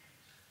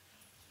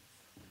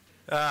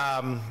All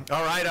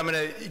right, I'm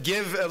going to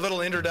give a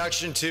little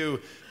introduction to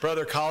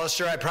Brother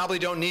Callister. I probably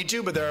don't need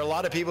to, but there are a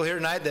lot of people here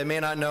tonight that may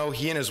not know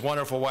he and his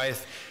wonderful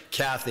wife,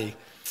 Kathy.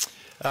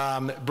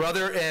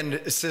 Brother and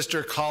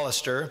Sister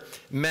Callister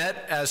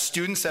met as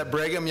students at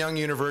Brigham Young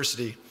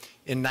University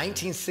in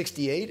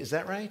 1968. Is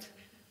that right?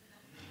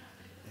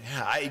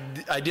 Yeah,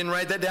 I didn't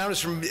write that down.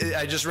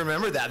 I just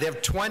remembered that. They have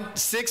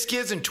 6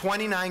 kids and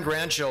 29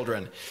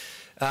 grandchildren.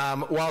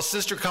 While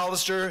Sister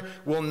Callister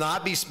will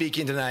not be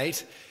speaking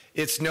tonight,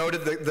 it's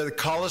noted that the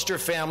Callister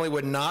family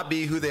would not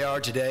be who they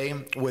are today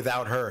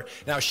without her.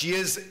 Now, she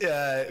is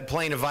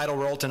playing a vital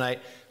role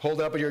tonight.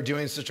 Hold up what you're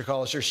doing, Sister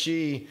Callister.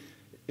 She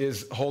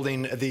is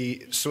holding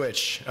the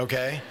switch,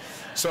 okay?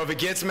 So if it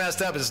gets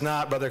messed up, it's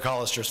not Brother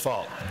Callister's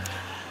fault.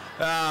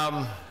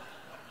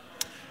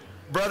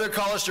 Brother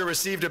Callister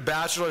received a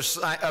Bachelor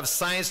of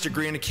Science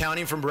degree in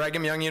accounting from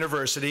Brigham Young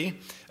University,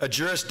 a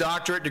Juris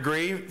Doctorate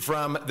degree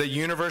from the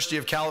University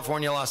of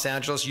California, Los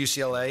Angeles,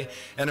 UCLA,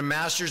 and a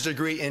master's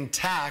degree in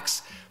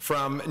tax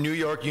from New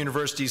York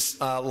University's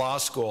law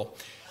school.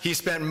 He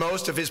spent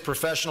most of his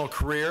professional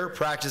career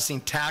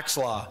practicing tax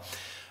law.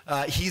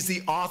 He's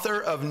the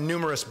author of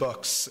numerous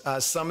books.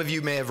 Some of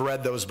you may have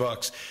read those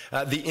books.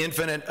 The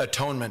Infinite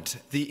Atonement,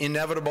 The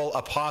Inevitable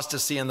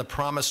Apostasy and the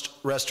Promised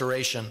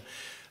Restoration,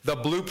 The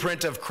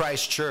Blueprint of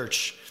Christ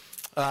Church,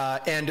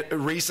 and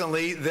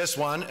recently this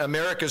one,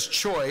 America's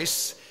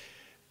Choice,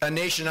 A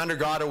Nation Under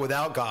God or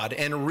Without God.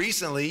 And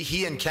recently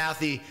he and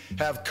Kathy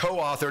have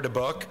co-authored a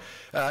book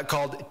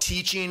called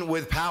Teaching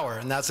with Power,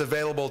 and that's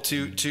available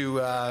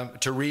to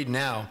read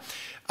now.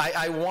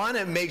 I want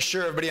to make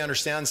sure everybody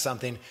understands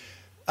something.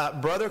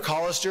 Brother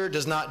Callister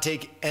does not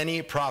take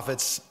any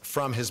profits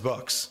from his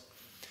books.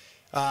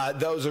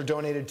 Those are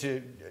donated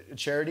to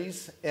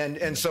charities,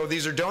 and so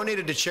these are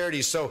donated to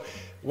charities. So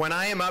when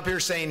I am up here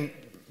saying,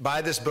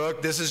 buy this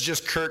book, this is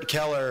just Kurt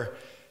Keller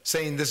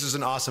saying this is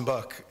an awesome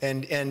book.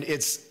 And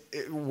it's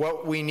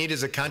what we need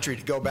as a country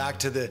to go back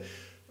to the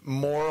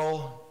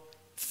moral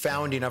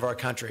founding of our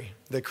country,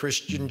 the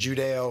Christian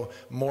Judeo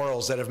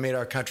morals that have made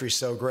our country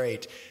so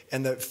great,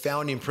 and the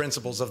founding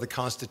principles of the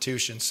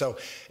Constitution. So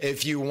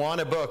if you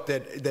want a book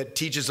that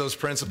teaches those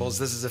principles,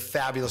 this is a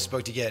fabulous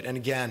book to get. And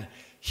again,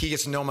 he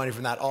gets no money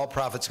from that. All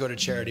profits go to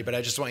charity, but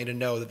I just want you to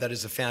know that that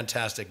is a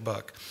fantastic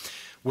book.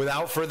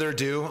 Without further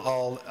ado,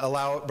 I'll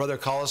allow Brother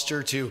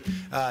Callister to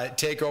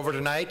take over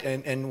tonight,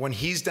 and when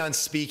he's done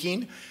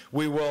speaking,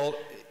 we will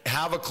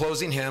have a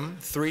closing hymn,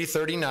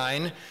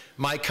 339,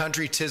 My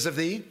Country 'Tis of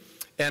Thee,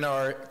 and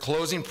our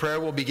closing prayer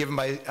will be given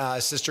by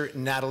Sister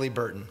Natalie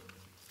Burton.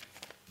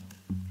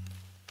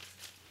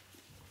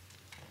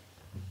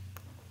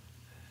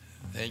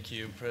 Thank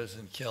you,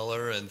 President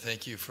Keller, and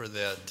thank you for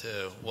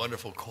that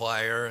wonderful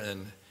choir,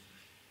 and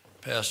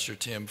Pastor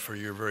Tim for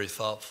your very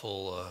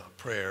thoughtful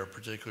prayer,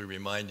 particularly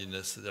reminding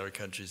us that our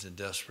country is in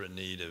desperate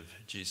need of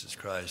Jesus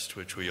Christ,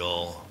 which we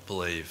all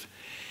believe.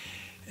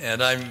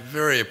 And I'm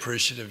very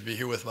appreciative to be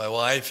here with my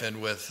wife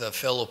and with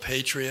fellow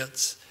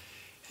patriots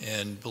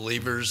and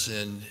believers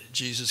in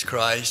Jesus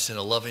Christ and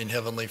a loving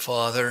Heavenly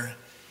Father,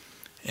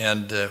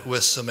 and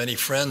with so many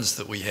friends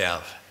that we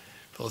have,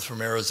 both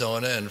from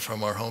Arizona and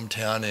from our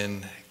hometown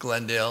in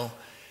Glendale.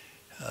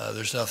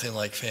 There's nothing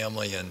like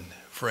family and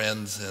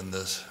friends in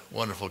this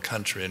wonderful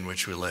country in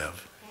which we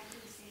live.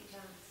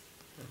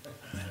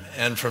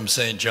 And from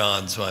St.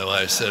 John's, my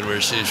wife said, where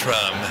she's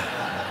from.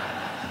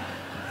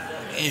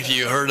 If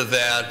you heard of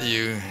that,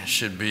 you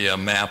should be a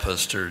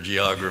mapist or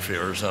geography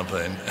or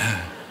something.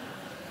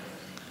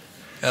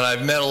 And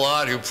I've met a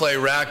lot who play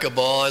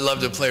racquetball. I love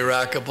to play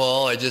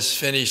racquetball. I just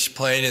finished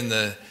playing in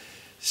the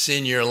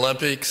Senior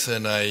Olympics,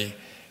 and I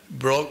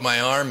broke my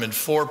arm in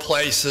 4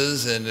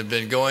 places and have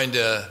been going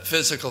to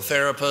physical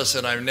therapists,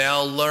 and I've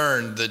now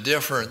learned the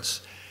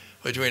difference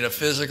between a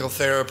physical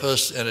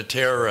therapist and a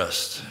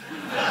terrorist.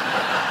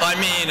 I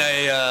mean,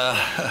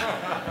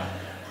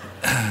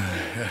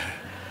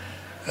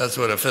 that's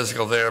what a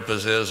physical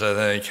therapist is, I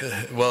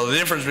think. Well, the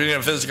difference between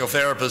a physical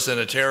therapist and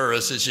a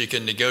terrorist is you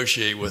can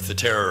negotiate with the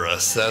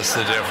terrorists. That's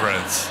the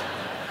difference.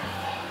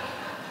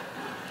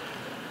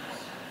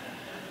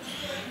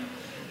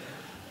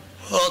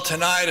 Well,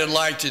 tonight I'd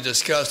like to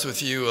discuss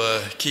with you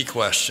a key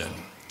question.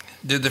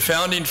 Did the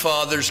Founding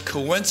Fathers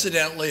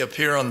coincidentally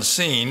appear on the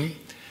scene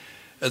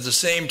at the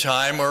same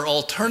time, or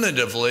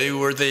alternatively,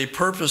 were they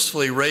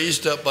purposefully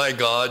raised up by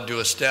God to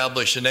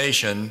establish a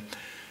nation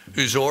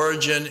whose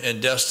origin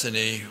and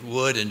destiny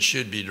would and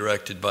should be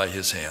directed by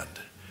his hand?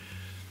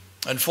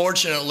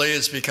 Unfortunately,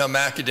 it's become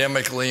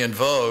academically in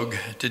vogue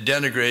to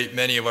denigrate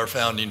many of our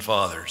Founding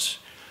Fathers.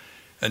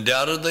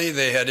 Undoubtedly,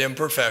 they had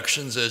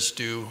imperfections, as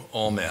do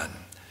all men.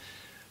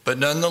 But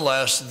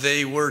nonetheless,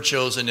 they were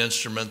chosen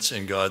instruments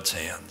in God's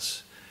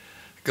hands.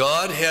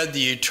 God had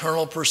the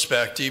eternal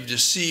perspective to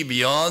see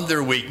beyond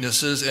their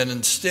weaknesses and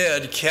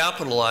instead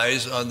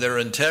capitalize on their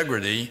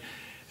integrity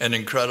and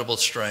incredible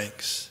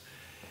strengths.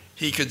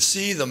 He could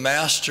see the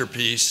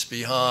masterpiece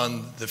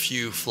beyond the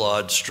few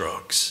flawed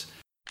strokes.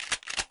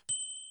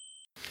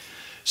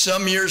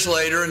 Some years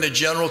later, in the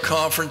General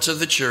Conference of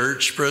the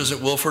Church,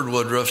 President Wilford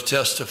Woodruff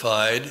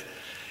testified,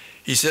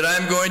 He said,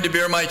 I'm going to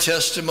bear my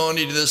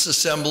testimony to this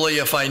assembly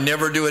if I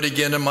never do it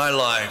again in my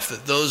life,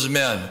 that those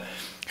men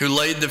who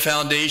laid the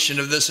foundation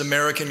of this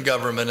American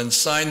government and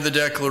signed the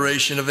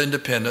Declaration of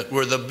Independence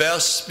were the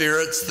best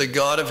spirits the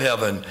God of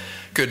heaven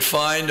could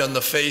find on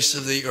the face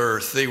of the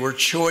earth. They were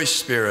choice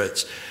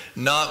spirits,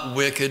 not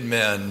wicked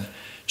men.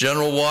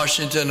 General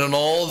Washington and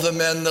all the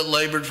men that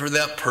labored for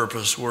that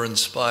purpose were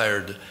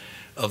inspired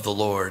of the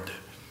Lord.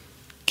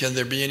 Can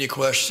there be any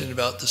question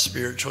about the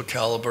spiritual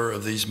caliber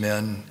of these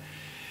men?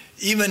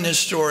 Even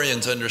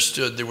historians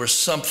understood there was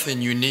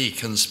something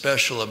unique and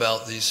special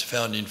about these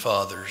founding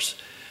fathers.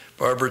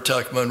 Barbara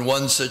Tuchman,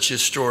 one such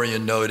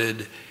historian,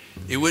 noted,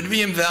 it would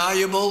be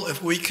invaluable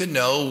if we could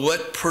know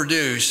what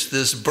produced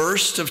this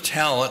burst of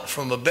talent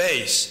from a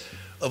base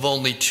of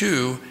only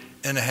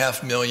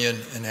 2.5 million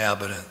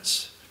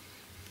inhabitants.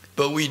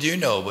 But we do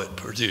know what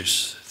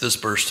produced this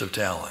burst of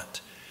talent.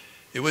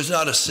 It was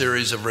not a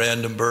series of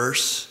random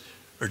bursts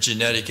or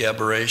genetic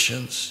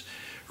aberrations.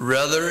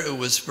 Rather, it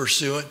was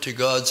pursuant to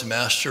God's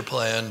master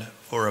plan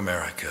for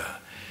America.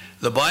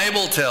 The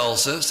Bible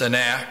tells us in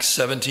Acts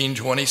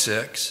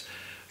 17:26,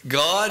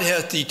 God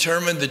hath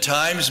determined the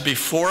times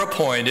before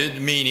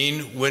appointed,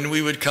 meaning when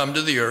we would come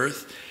to the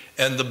earth,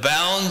 and the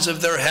bounds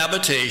of their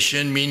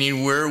habitation,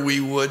 meaning where we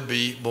would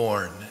be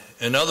born.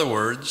 In other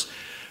words,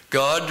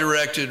 God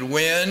directed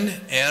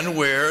when and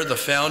where the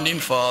founding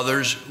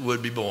fathers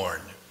would be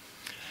born.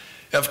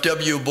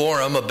 F.W.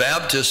 Borum, a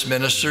Baptist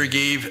minister,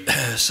 gave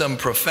some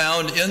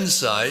profound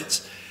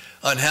insights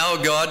on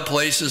how God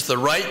places the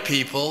right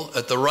people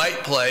at the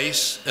right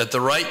place at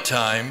the right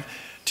time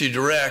to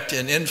direct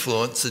and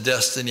influence the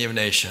destiny of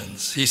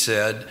nations. He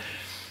said,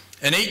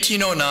 in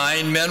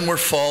 1809, men were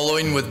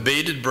following with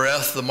bated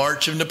breath the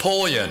march of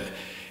Napoleon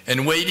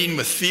and waiting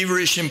with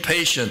feverish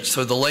impatience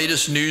for the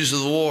latest news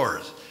of the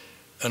war.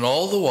 And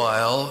all the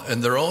while,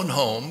 in their own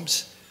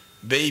homes,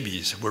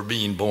 babies were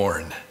being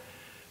born.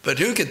 But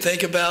who could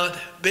think about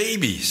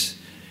babies?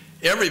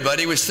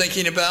 Everybody was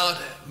thinking about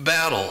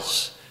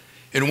battles.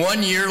 In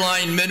 1 year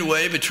lying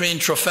midway between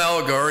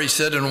Trafalgar, he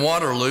said, and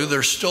Waterloo,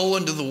 there stole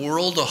into the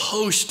world a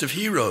host of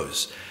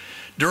heroes.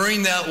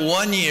 During that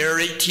 1 year,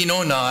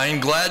 1809,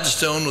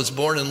 Gladstone was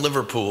born in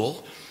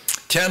Liverpool,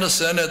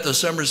 Tennyson at the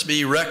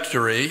Somersby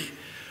Rectory,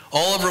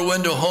 Oliver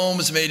Wendell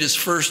Holmes made his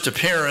first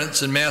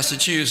appearance in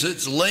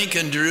Massachusetts,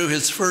 Lincoln drew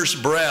his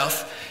first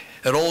breath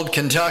at Old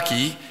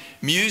Kentucky,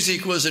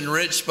 music was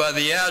enriched by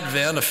the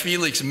advent of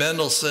Felix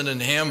Mendelssohn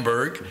in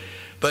Hamburg,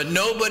 but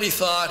nobody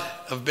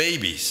thought of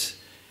babies.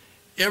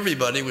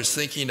 Everybody was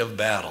thinking of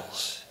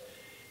battles.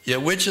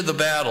 Yet which of the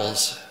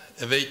battles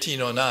of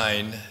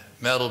 1809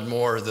 mattered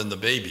more than the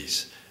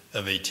babies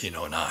of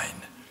 1809?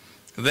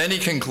 Then he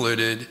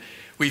concluded,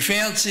 we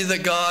fancy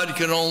that God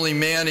can only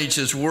manage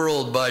his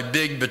world by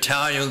big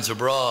battalions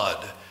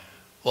abroad,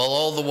 while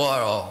all the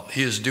while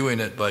he is doing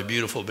it by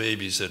beautiful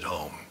babies at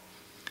home.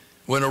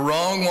 When a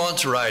wrong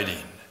wants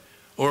righting,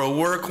 or a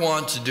work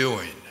wants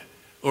doing,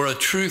 or a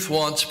truth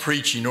wants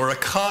preaching, or a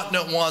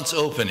continent wants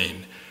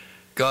opening,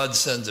 God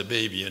sends a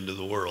baby into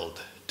the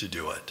world to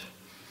do it.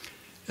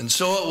 And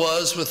so it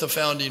was with the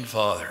founding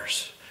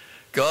fathers.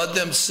 God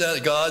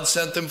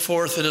sent them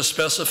forth at a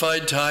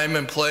specified time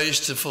and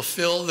place to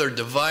fulfill their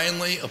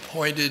divinely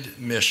appointed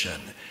mission.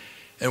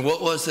 And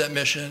what was that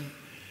mission?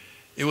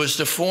 It was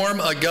to form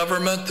a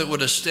government that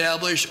would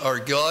establish our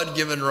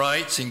God-given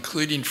rights,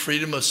 including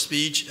freedom of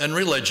speech and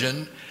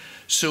religion,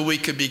 so we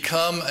could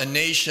become a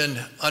nation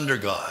under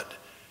God,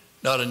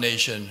 not a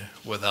nation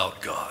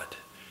without God.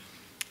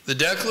 The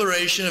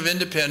Declaration of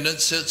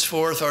Independence sets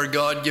forth our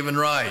God-given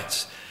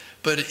rights,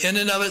 but in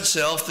and of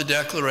itself, the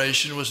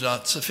Declaration was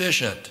not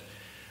sufficient.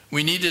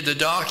 We needed a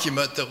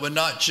document that would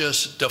not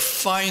just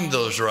define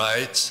those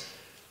rights,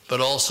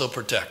 but also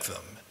protect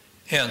them,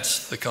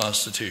 hence the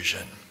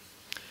Constitution.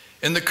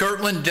 In the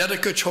Kirtland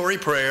dedicatory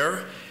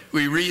prayer,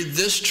 we read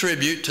this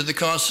tribute to the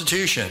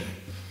Constitution.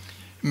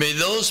 May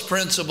those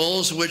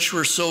principles which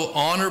were so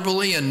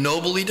honorably and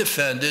nobly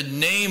defended,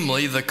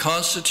 namely the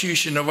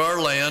Constitution of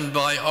our land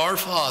by our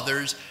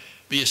fathers,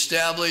 be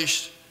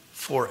established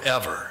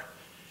forever.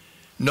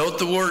 Note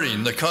the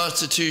wording, the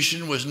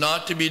Constitution was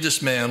not to be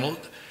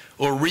dismantled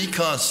or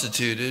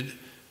reconstituted,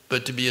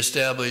 but to be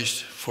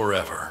established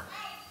forever.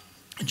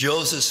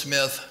 Joseph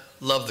Smith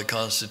loved the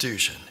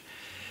Constitution.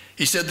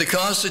 He said, the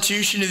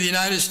Constitution of the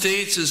United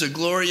States is a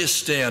glorious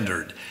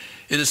standard.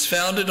 It is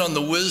founded on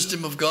the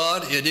wisdom of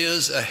God. It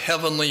is a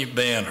heavenly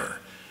banner.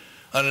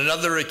 On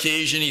another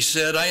occasion, he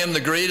said, I am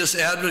the greatest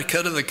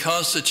advocate of the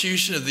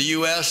Constitution of the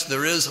U.S.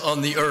 there is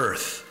on the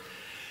earth.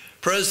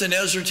 President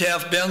Ezra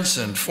Taft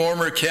Benson,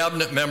 former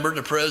cabinet member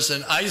to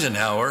President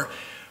Eisenhower,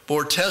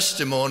 bore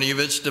testimony of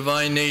its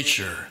divine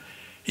nature.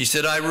 He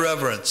said, I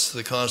reverence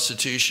the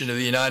Constitution of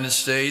the United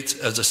States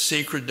as a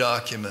sacred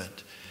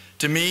document.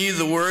 To me,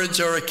 the words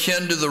are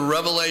akin to the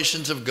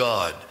revelations of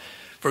God,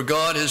 for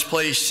God has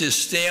placed his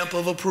stamp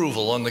of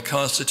approval on the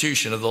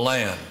Constitution of the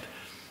land.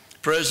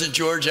 President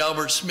George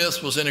Albert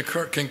Smith was in a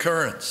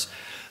concurrence.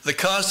 The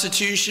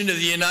Constitution of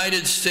the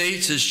United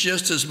States is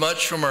just as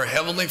much from our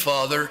Heavenly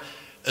Father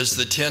as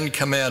the Ten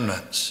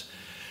Commandments.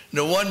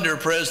 No wonder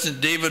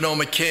President David O.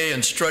 McKay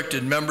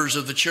instructed members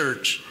of the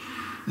church,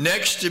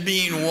 next to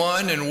being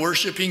one and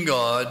worshiping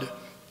God,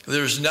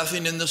 there is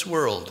nothing in this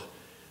world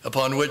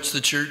upon which the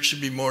church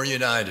should be more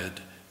united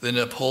than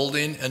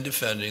upholding and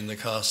defending the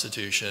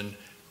Constitution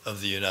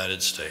of the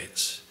United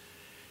States.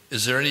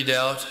 Is there any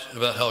doubt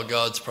about how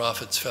God's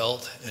prophets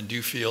felt and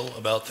do feel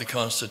about the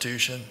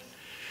Constitution?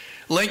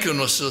 Lincoln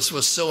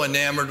was so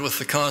enamored with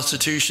the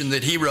Constitution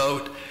that he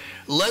wrote,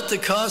 "Let the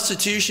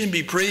Constitution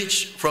be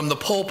preached from the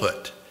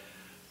pulpit,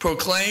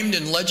 proclaimed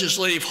in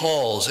legislative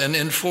halls and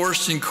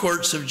enforced in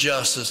courts of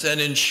justice,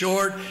 and in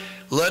short,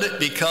 let it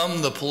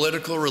become the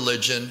political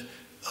religion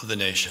of the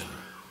nation."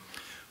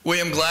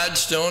 William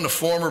Gladstone, a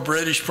former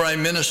British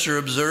Prime Minister,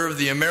 observed,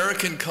 "The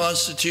American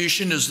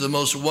Constitution is the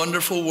most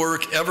wonderful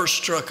work ever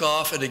struck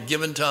off at a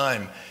given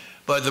time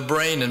by the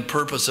brain and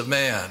purpose of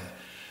man."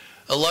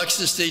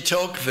 Alexis de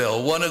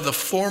Tocqueville, one of the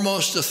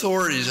foremost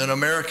authorities on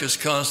America's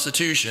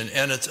Constitution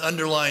and its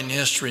underlying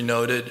history,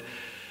 noted,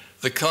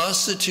 "The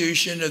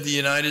Constitution of the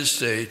United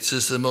States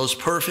is the most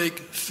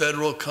perfect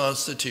federal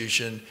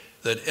constitution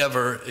that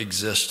ever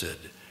existed."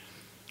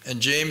 And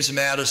James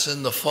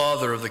Madison, the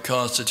father of the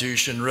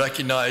Constitution,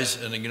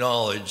 recognized and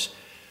acknowledged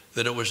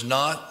that it was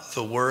not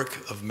the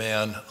work of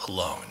man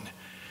alone.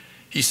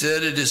 He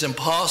said, "It is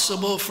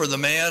impossible for the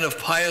man of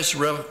pious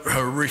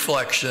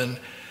reflection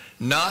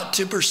not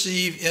to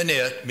perceive in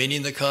it,"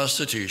 meaning the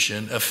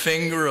Constitution, "a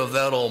finger of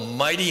that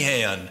almighty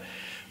hand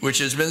which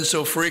has been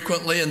so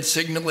frequently and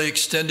signally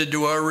extended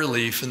to our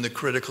relief in the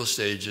critical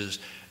stages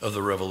of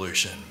the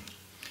Revolution."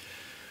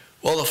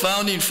 While the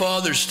Founding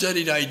Fathers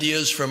studied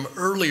ideas from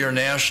earlier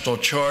national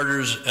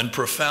charters and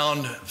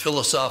profound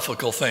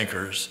philosophical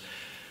thinkers,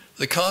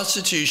 the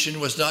Constitution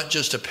was not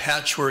just a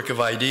patchwork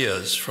of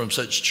ideas from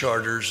such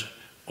charters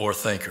or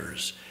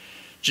thinkers.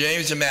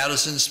 James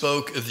Madison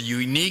spoke of the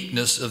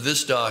uniqueness of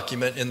this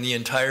document in the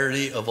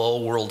entirety of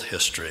all world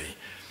history.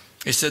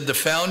 He said, "The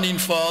Founding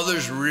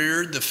Fathers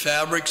reared the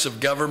fabrics of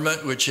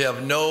government which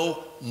have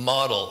no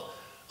model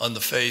on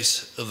the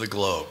face of the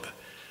globe."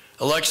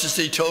 Alexis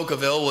de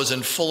Tocqueville was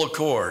in full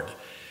accord.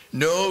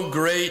 "No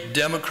great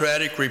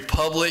democratic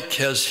republic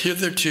has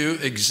hitherto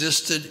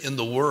existed in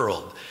the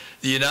world.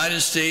 The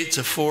United States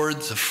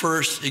affords the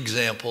first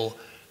example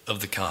of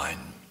the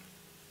kind."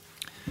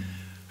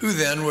 Who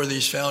then were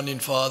these Founding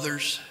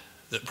Fathers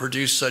that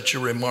produced such a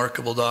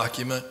remarkable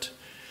document?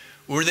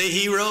 Were they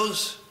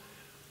heroes,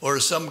 or,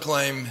 as some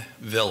claim,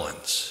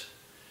 villains?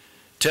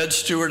 Ted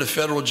Stewart, a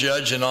federal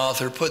judge and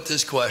author, put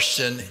this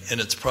question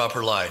in its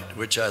proper light,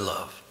 which I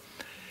love.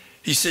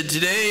 He said,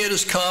 "Today it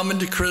is common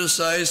to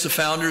criticize the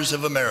founders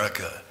of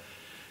America.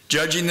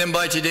 Judging them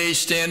by today's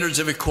standards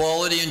of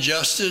equality and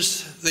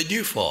justice, they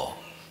do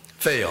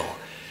fail.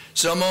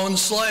 Some owned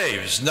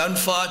slaves. None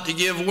fought to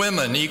give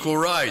women equal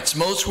rights.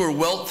 Most were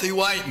wealthy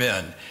white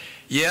men.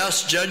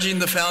 Yes, judging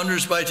the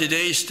founders by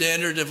today's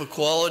standard of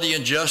equality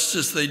and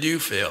justice, they do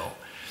fail.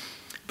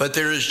 But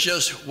there is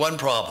just one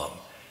problem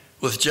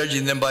with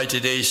judging them by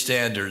today's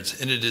standards,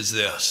 and it is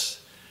this.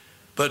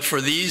 But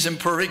for these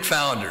imperfect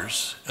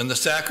founders and the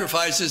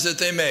sacrifices that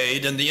they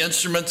made and the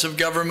instruments of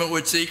government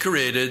which they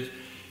created,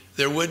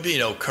 there would be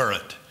no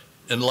current,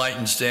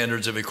 enlightened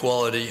standards of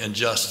equality and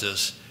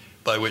justice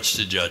by which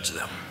to judge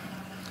them."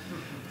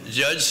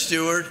 Judge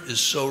Stewart is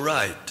so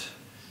right.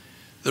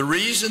 The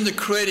reason the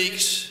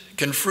critics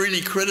can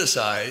freely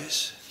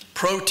criticize,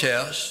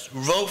 protest,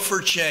 vote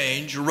for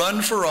change,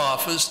 run for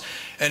office,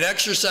 and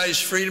exercise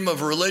freedom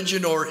of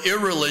religion or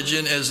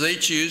irreligion as they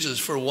choose is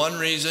for one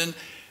reason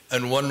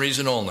and one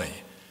reason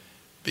only,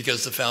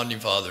 because the Founding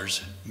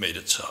Fathers made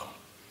it so.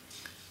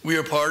 We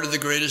are part of the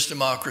greatest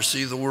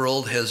democracy the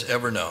world has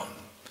ever known.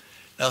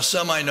 Now,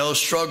 some I know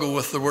struggle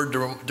with the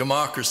word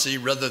democracy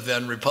rather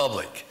than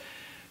republic,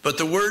 but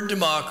the word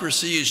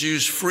democracy is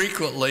used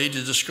frequently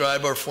to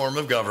describe our form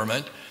of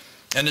government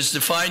and is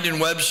defined in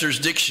Webster's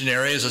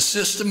dictionary as a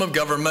system of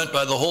government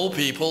by the whole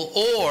people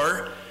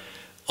or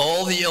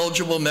all the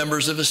eligible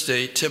members of a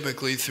state,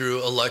 typically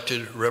through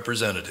elected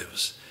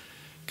representatives.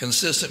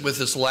 Consistent with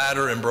this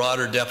latter and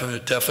broader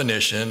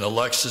definition,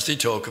 Alexis de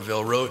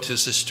Tocqueville wrote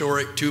his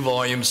historic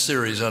 2-volume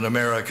series on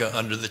America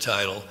under the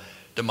title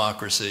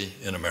Democracy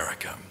in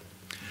America.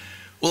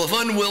 Well, if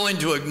unwilling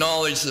to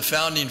acknowledge the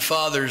Founding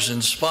Fathers'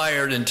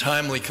 inspired and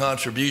timely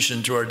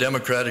contribution to our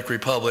democratic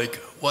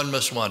republic, one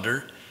must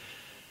wonder,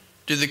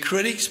 do the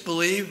critics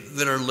believe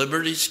that our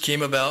liberties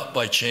came about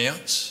by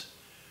chance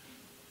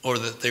or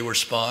that they were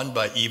spawned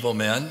by evil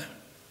men?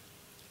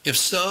 If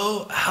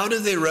so, how do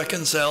they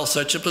reconcile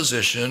such a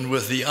position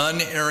with the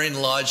unerring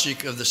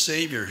logic of the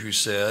Savior who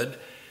said,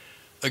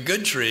 "A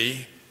good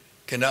tree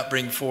cannot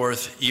bring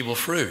forth evil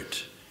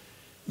fruit,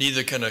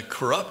 neither can a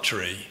corrupt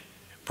tree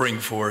bring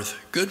forth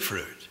good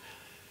fruit"?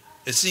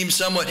 It seems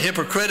somewhat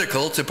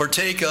hypocritical to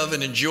partake of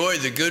and enjoy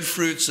the good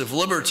fruits of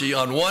liberty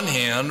on one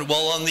hand,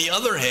 while on the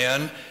other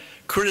hand,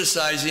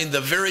 criticizing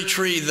the very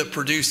tree that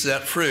produced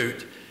that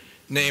fruit,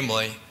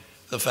 namely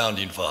the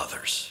Founding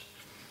Fathers.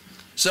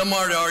 Some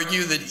might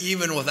argue that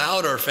even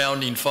without our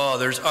Founding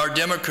Fathers, our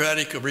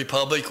democratic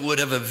republic would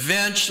have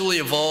eventually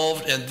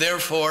evolved, and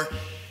therefore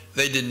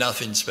they did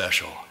nothing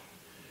special.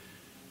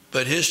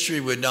 But history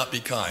would not be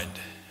kind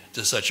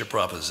to such a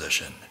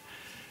proposition.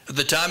 At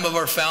the time of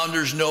our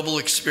founders' noble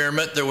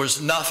experiment, there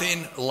was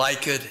nothing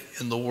like it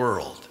in the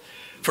world.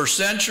 For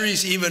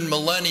centuries, even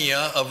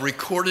millennia of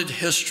recorded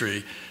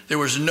history, there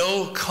was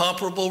no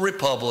comparable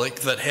republic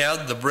that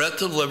had the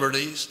breadth of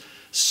liberties,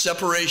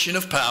 separation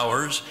of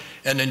powers,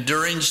 and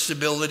enduring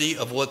stability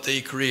of what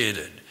they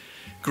created.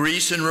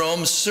 Greece and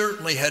Rome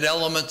certainly had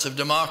elements of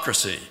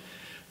democracy,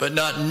 but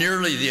not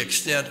nearly the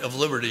extent of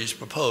liberties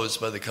proposed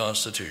by the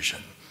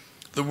Constitution.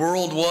 The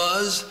world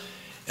was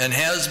and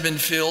has been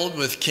filled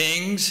with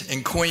kings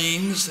and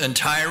queens and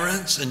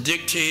tyrants and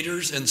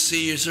dictators and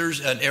Caesars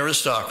and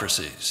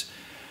aristocracies.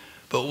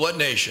 But what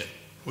nation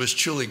was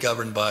truly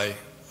governed by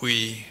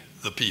we,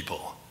 the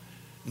people?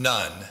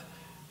 None.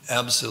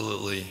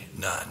 Absolutely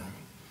none.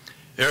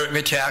 Eric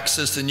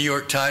Metaxas, the New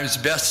York Times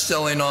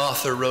best-selling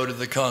author, wrote of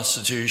the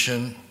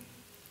Constitution,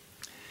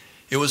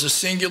 "It was a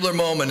singular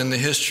moment in the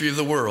history of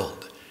the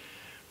world.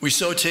 We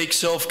so take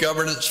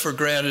self-governance for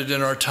granted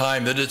in our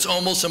time that it's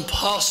almost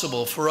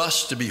impossible for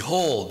us to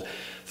behold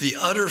the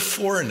utter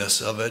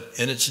foreignness of it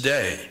in its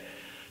day,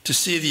 to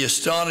see the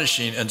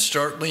astonishing and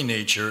startling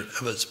nature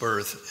of its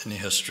birth in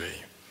history.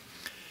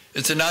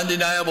 It's an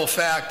undeniable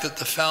fact that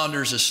the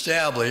founders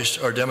established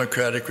our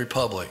democratic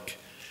republic.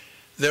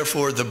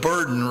 Therefore, the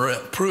burden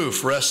of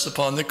proof rests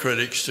upon the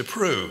critics to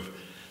prove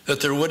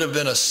that there would have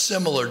been a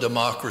similar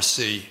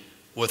democracy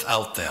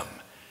without them.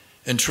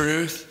 In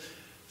truth,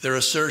 their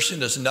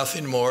assertion is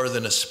nothing more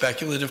than a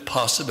speculative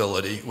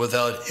possibility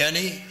without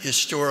any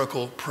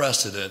historical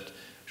precedent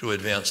to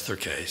advance their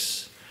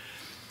case.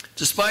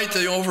 Despite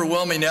the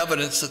overwhelming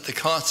evidence that the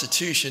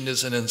Constitution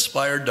is an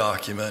inspired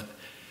document,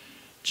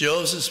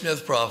 Joseph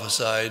Smith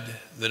prophesied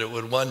that it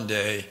would one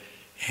day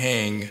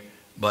hang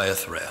by a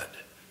thread.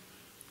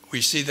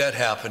 We see that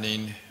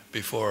happening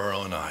before our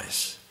own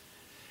eyes.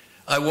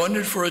 I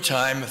wondered for a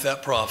time if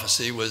that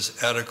prophecy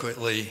was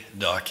adequately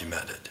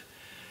documented.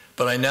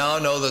 But I now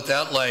know that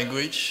that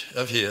language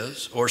of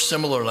his, or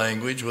similar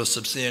language, was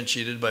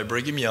substantiated by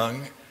Brigham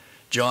Young,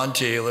 John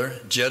Taylor,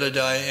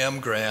 Jedediah M.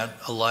 Grant,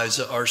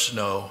 Eliza R.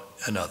 Snow,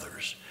 and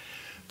others.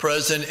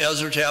 President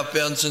Ezra Taft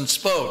Benson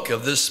spoke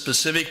of this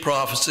specific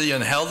prophecy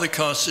and how the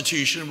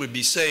Constitution would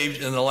be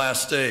saved in the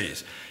last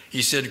days.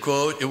 He said,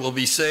 quote, "It will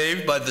be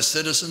saved by the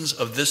citizens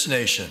of this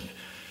nation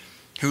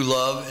who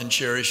love and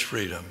cherish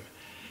freedom.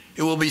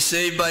 It will be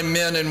saved by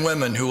men and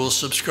women who will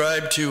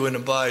subscribe to and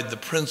abide the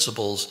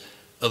principles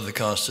of the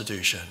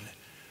Constitution."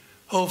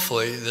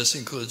 Hopefully, this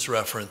includes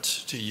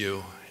reference to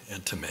you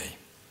and to me.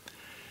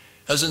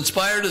 As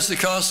inspired as the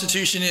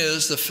Constitution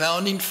is, the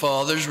Founding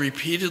Fathers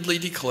repeatedly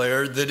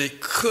declared that it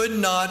could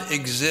not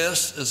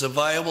exist as a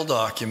viable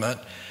document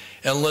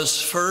unless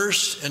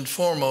first and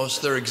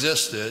foremost there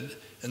existed,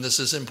 and this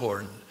is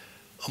important,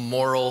 a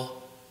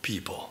moral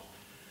people.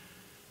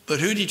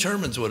 But who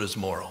determines what is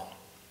moral?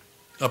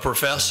 A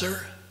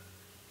professor?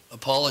 A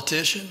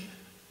politician?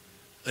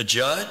 A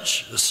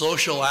judge? A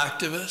social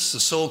activist? The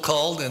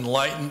so-called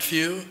enlightened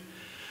few?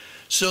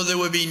 So there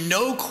would be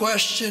no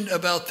question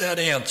about that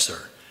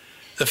answer.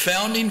 The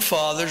Founding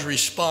Fathers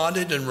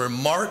responded in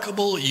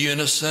remarkable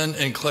unison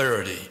and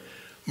clarity.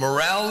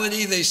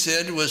 Morality, they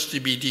said, was to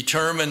be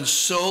determined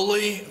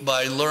solely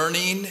by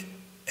learning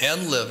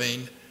and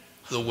living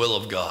the will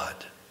of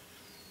God.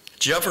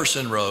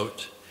 Jefferson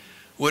wrote,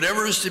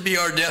 "Whatever is to be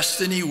our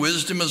destiny,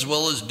 wisdom as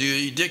well as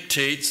duty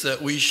dictates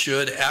that we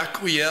should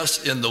acquiesce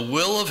in the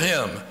will of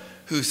him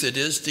whose it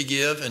is to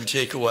give and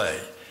take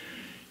away."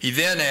 He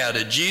then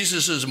added,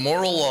 "Jesus'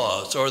 moral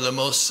laws are the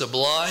most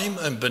sublime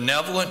and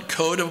benevolent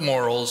code of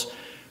morals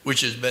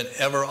which has been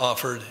ever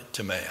offered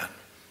to man."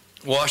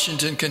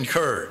 Washington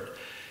concurred,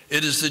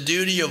 "It is the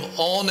duty of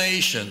all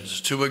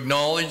nations to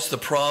acknowledge the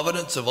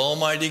providence of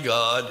Almighty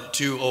God,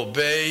 to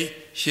obey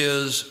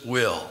his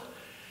will."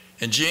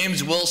 And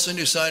James Wilson,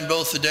 who signed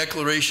both the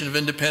Declaration of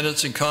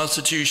Independence and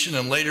Constitution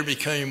and later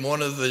became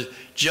one of the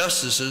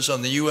justices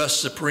on the U.S.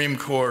 Supreme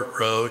Court,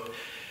 wrote,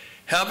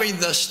 "Having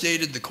thus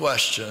stated the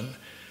question,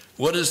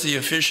 what is the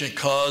efficient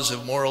cause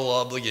of moral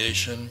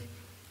obligation?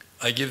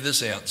 I give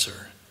this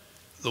answer: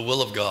 the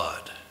will of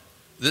God.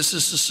 This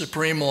is the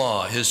supreme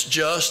law, his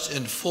just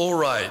and full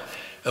right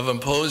of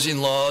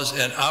imposing laws,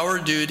 and our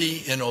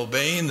duty in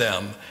obeying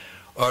them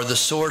are the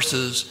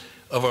sources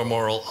of our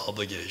moral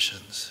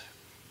obligations."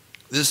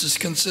 This is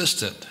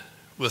consistent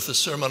with the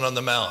Sermon on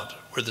the Mount,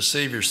 where the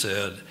Savior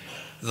said,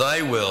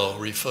 "Thy will,"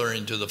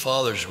 referring to the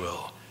Father's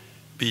will,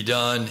 "be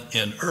done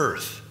in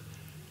earth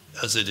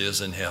as it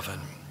is in heaven."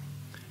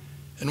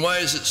 And why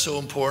is it so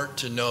important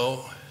to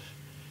know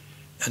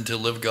and to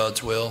live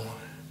God's will?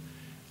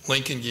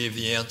 Lincoln gave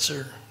the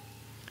answer: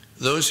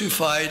 "Those who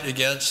fight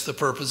against the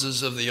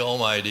purposes of the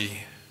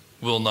Almighty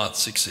will not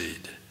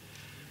succeed.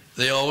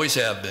 They always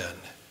have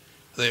been.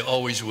 They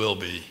always will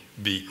be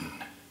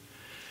beaten."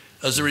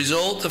 As a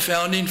result, the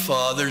Founding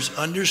Fathers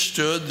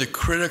understood the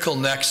critical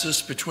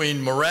nexus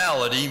between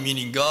morality,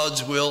 meaning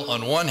God's will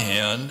on one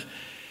hand,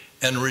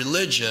 and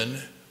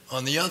religion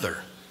on the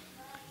other.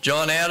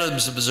 John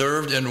Adams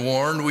observed and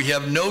warned, "We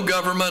have no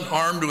government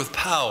armed with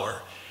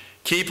power,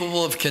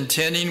 capable of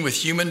contending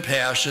with human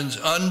passions,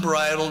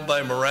 unbridled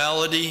by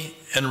morality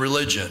and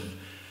religion.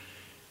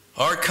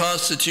 Our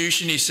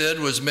Constitution," he said,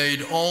 "was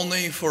made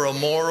only for a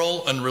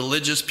moral and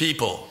religious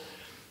people.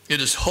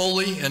 It is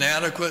wholly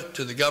inadequate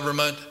to the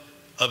government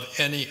of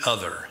any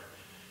other."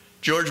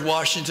 George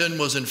Washington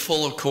was in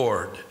full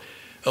accord.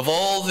 Of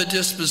all the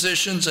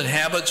dispositions and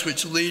habits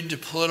which lead to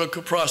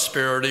political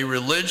prosperity,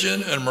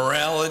 religion and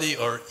morality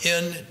are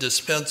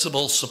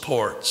indispensable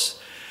supports.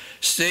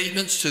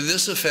 Statements to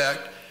this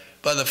effect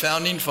by the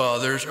Founding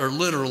Fathers are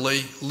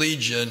literally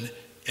legion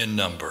in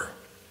number.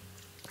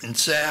 In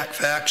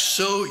fact,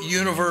 so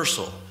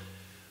universal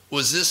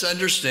was this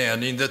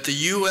understanding that the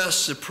U.S.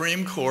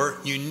 Supreme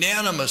Court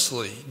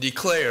unanimously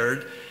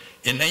declared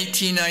in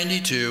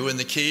 1892 in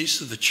the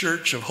case of the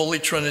Church of Holy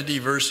Trinity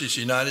versus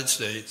United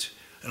States,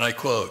 and I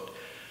quote,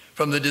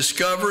 "From the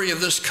discovery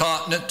of this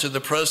continent to the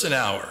present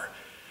hour,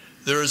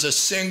 there is a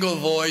single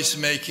voice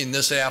making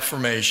this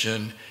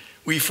affirmation.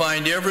 We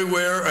find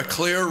everywhere a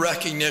clear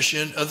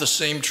recognition of the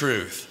same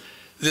truth.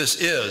 This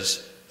is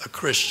a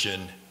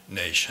Christian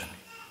nation."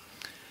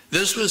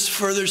 This was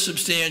further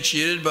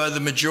substantiated by the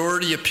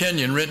majority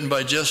opinion written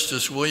by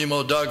Justice William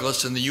O.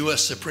 Douglas in the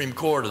U.S. Supreme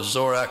Court of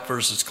Zorak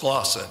versus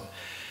Clausen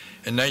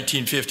in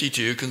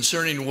 1952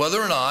 concerning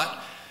whether or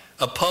not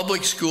a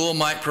public school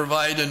might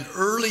provide an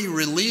early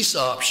release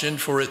option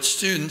for its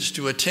students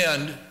to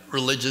attend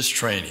religious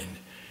training.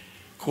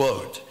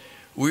 Quote,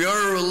 "We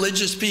are a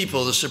religious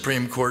people," the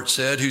Supreme Court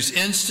said, "whose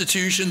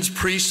institutions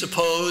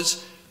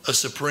presuppose a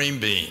supreme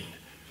being.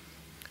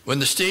 When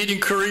the state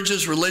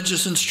encourages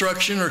religious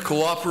instruction or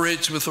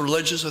cooperates with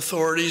religious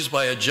authorities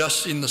by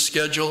adjusting the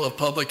schedule of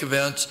public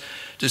events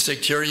to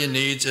sectarian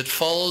needs, it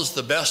follows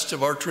the best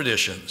of our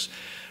traditions,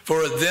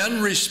 for it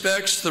then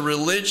respects the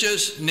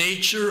religious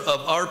nature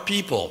of our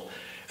people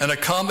and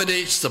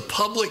accommodates the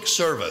public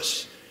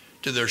service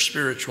to their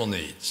spiritual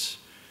needs."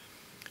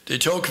 De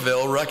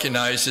Tocqueville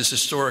recognized this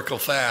historical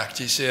fact.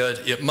 He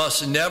said, "It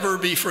must never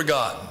be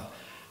forgotten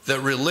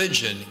that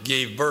religion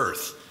gave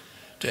birth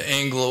to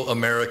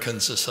Anglo-American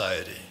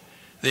society.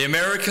 The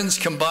Americans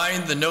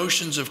combined the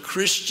notions of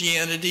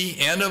Christianity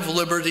and of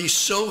liberty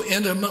so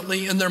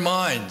intimately in their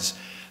minds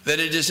that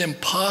it is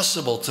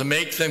impossible to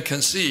make them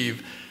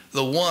conceive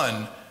the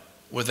one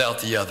without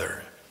the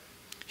other."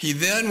 He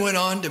then went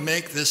on to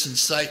make this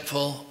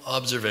insightful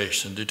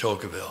observation, de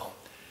Tocqueville.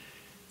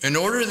 "In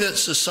order that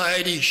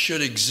society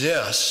should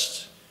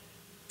exist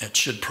and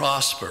should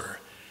prosper,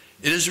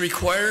 it is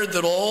required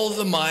that all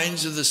the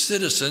minds of the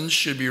citizens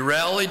should be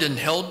rallied and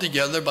held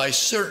together by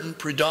certain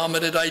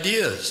predominant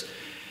ideas.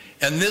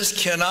 And this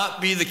cannot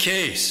be the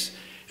case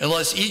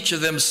unless each of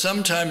them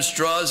sometimes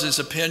draws his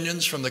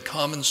opinions from the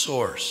common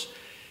source."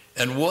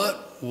 And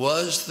what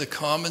was the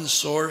common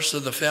source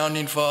of the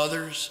Founding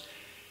Fathers?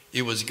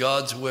 It was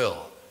God's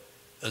will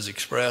as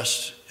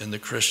expressed in the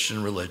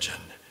Christian religion.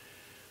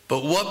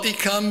 But what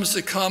becomes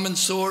the common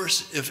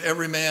source if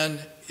every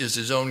man is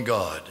his own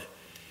God?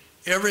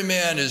 Every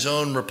man his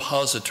own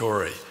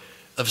repository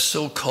of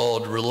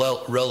so-called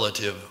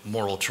relative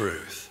moral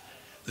truth.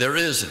 There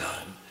is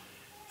none,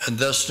 and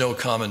thus no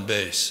common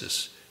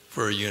basis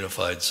for a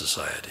unified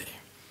society.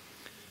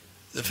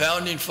 The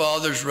Founding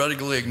Fathers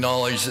readily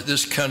acknowledged that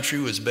this country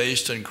was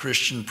based on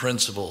Christian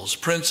principles,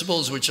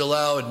 principles which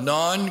allowed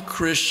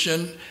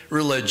non-Christian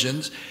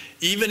religions,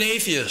 even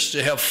atheists,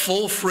 to have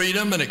full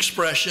freedom and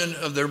expression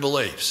of their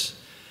beliefs.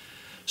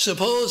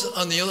 Suppose,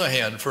 on the other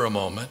hand, for a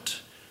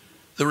moment,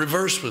 the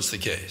reverse was the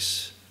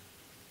case,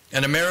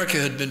 and America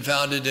had been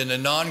founded in a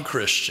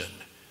non-Christian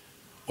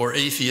or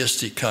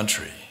atheistic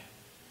country.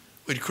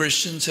 Would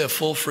Christians have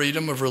full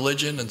freedom of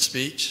religion and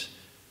speech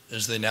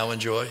as they now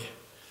enjoy?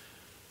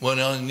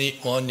 One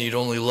need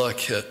only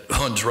look at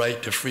one's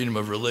right to freedom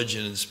of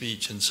religion and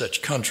speech in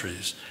such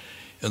countries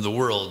in the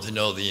world to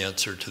know the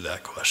answer to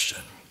that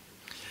question.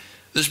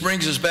 This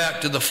brings us back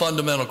to the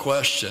fundamental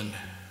question: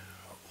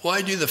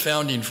 why do the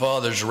Founding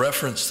Fathers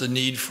reference the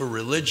need for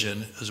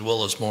religion as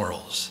well as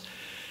morals?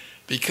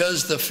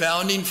 Because the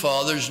Founding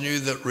Fathers knew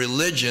that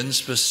religion,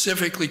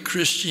 specifically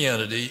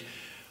Christianity,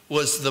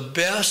 was the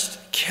best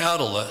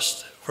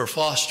catalyst for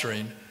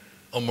fostering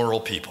a moral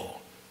people.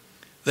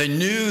 They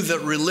knew that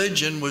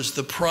religion was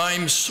the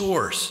prime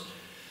source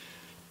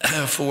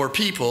for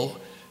people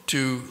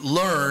to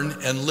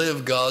learn and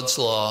live God's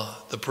law,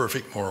 the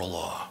perfect moral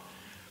law.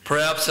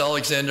 Perhaps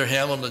Alexander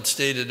Hamilton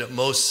stated it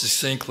most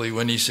succinctly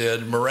when he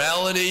said,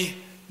 "Morality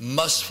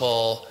must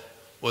fall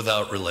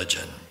without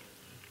religion."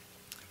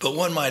 But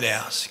one might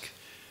ask,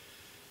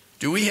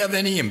 do we have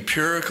any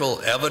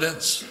empirical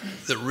evidence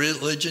that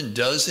religion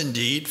does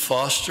indeed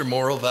foster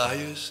moral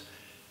values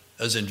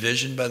as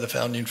envisioned by the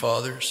Founding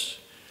Fathers?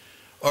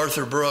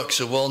 Arthur Brooks,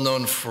 a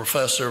well-known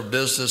professor of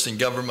business and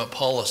government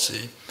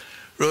policy,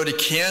 wrote a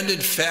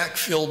candid,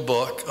 fact-filled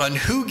book on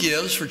who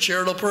gives for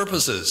charitable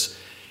purposes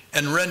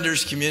and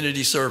renders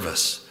community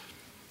service.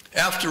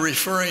 After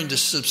referring to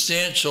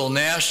substantial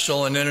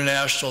national and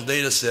international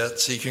data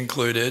sets, he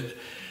concluded,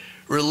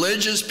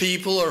 Religious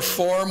people are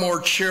far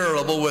more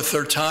charitable with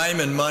their time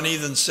and money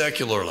than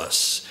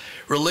secularists.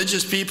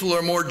 Religious people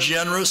are more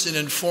generous in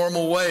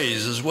informal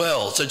ways as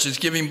well, such as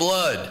giving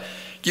blood,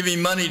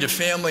 giving money to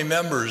family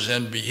members,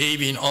 and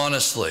behaving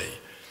honestly.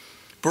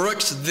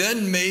 Brooks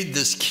then made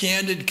this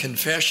candid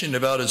confession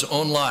about his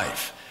own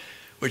life,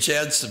 which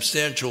adds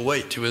substantial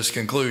weight to his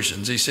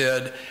conclusions. He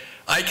said,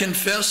 "I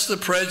confess the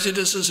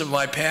prejudices of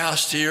my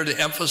past here to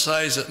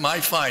emphasize that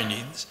my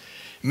findings,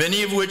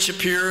 many of which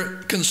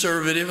appear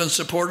conservative and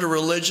support a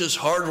religious,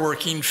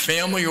 hardworking,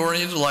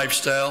 family-oriented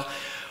lifestyle,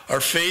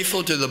 are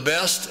faithful to the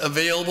best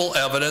available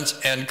evidence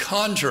and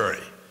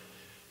contrary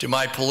to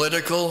my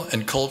political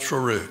and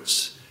cultural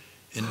roots.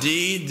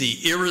 Indeed,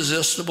 the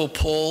irresistible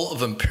pull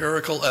of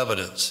empirical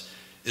evidence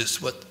is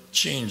what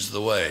changed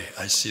the way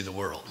I see the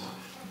world."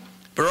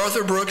 But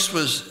Arthur Brooks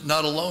was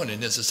not alone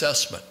in his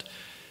assessment.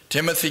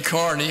 Timothy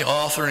Carney,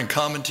 author and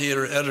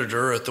commentator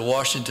editor at the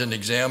Washington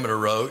Examiner,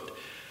 wrote,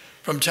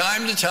 "From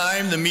time to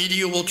time, the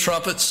media will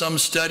trumpet some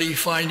study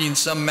finding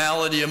some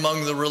malady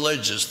among the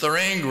religious. They're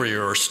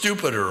angrier or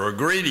stupider or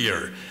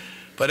greedier.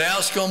 But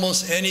ask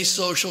almost any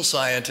social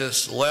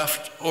scientist,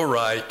 left or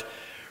right,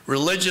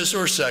 religious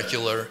or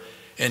secular,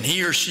 and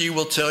he or she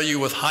will tell you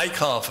with high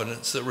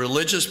confidence that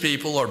religious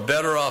people are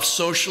better off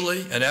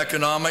socially and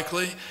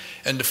economically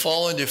and to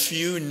fall into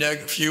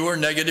fewer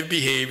negative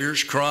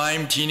behaviors,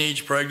 crime,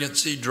 teenage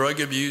pregnancy,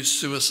 drug abuse,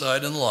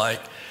 suicide, and the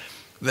like,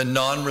 than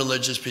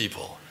non-religious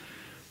people.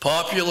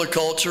 Popular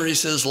culture," he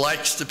says,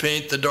 "likes to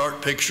paint the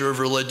dark picture of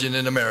religion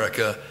in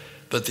America,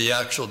 but the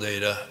actual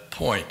data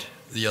point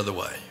the other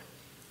way."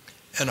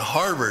 And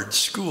Harvard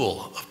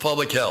School of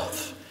Public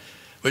Health,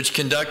 which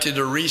conducted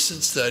a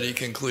recent study,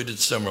 concluded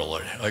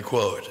similarly. I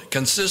quote,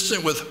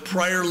 "Consistent with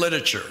prior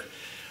literature,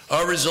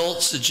 our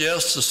results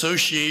suggest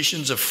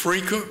associations of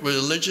frequent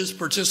religious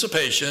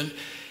participation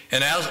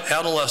in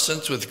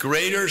adolescents with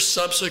greater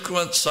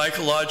subsequent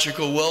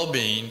psychological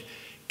well-being,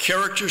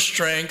 character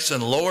strengths,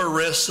 and lower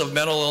risks of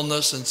mental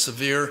illness and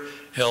severe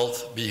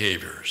health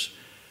behaviors."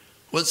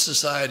 What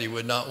society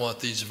would not want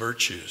these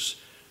virtues,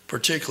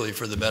 particularly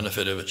for the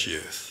benefit of its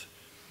youth?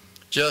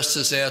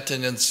 Justice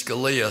Antonin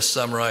Scalia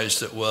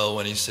summarized it well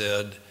when he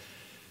said,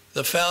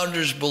 "The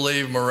founders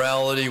believed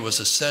morality was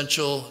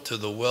essential to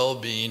the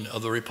well-being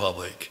of the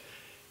republic,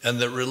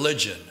 and that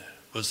religion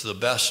was the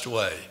best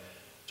way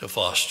to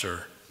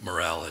foster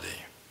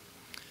morality."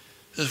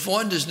 If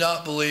one does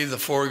not believe the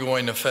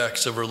foregoing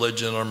effects of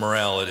religion on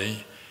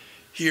morality,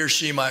 he or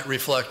she might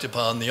reflect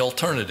upon the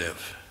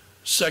alternative,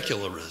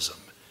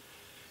 secularism,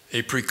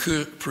 a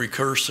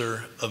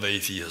precursor of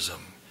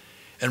atheism,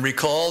 and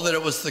recall that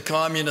it was the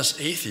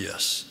communist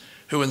atheists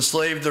who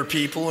enslaved their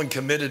people and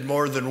committed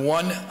more than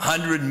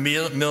 100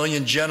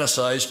 million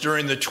genocides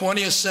during the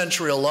 20th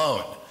century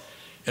alone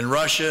in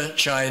Russia,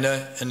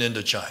 China, and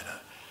Indochina.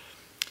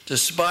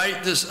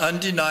 Despite this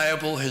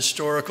undeniable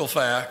historical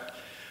fact,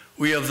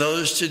 we have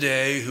those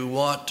today who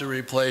want to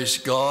replace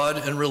God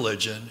and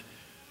religion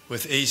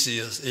with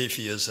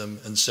atheism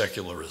and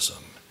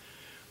secularism.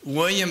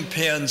 William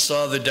Penn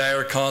saw the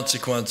dire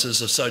consequences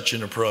of such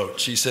an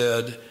approach. He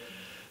said,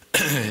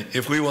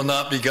 "If we will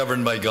not be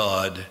governed by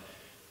God,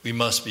 we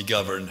must be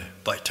governed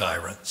by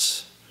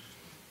tyrants."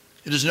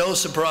 It is no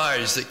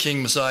surprise that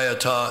King Messiah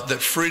taught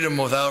that freedom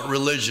without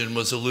religion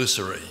was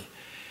illusory.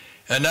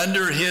 "And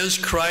under his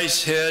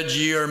Christ's head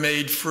ye are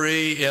made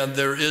free, and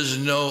there is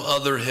no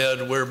other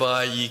head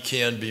whereby ye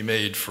can be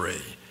made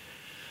free."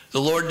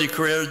 The Lord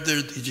declared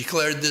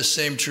this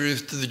same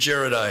truth to the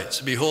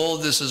Jaredites.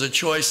 "Behold, this is a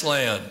choice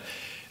land,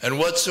 and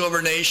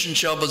whatsoever nation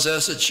shall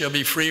possess it shall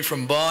be free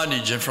from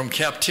bondage and from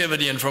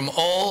captivity and from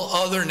all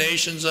other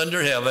nations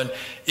under heaven,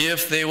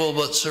 if they will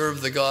but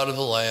serve the God of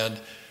the land,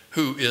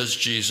 who is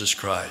Jesus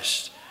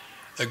Christ."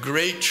 A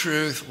great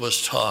truth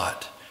was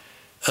taught.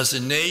 As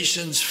the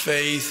nation's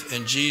faith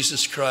in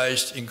Jesus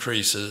Christ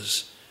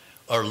increases,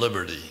 our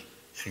liberty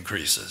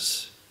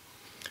increases.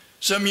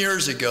 Some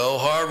years ago,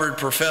 Harvard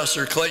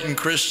professor Clayton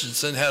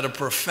Christensen had a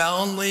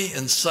profoundly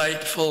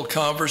insightful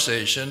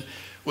conversation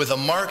with a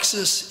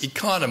Marxist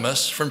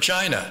economist from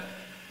China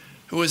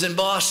who was in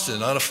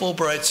Boston on a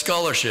Fulbright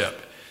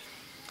scholarship.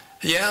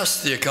 He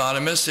asked the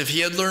economist if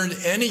he had learned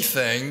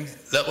anything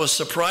that was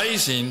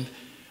surprising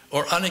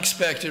or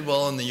unexpected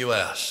while in the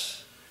U.S.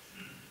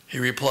 He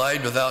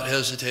replied without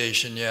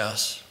hesitation,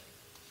 "Yes.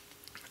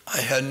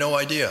 I had no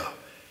idea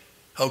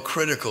how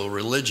critical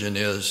religion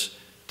is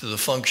to the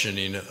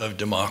functioning of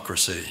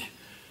democracy.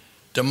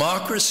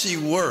 Democracy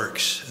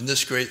works," and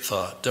this great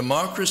thought,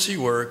 democracy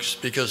works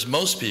because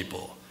most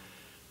people,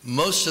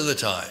 most of the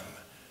time,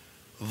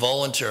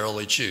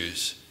 voluntarily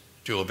choose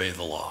to obey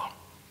the law.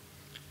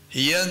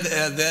 He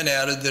then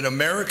added that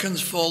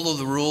Americans follow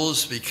the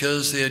rules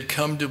because they had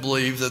come to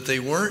believe that they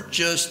weren't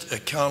just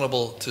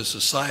accountable to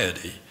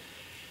society,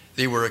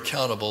 they were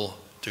accountable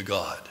to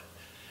God.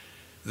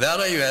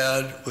 That, I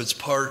add, was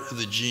part of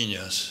the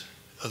genius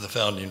of the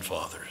Founding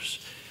Fathers.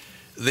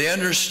 They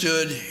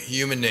understood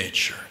human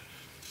nature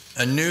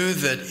and knew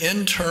that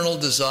internal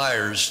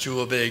desires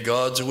to obey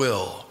God's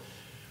will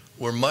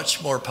were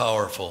much more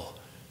powerful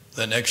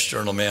than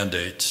external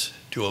mandates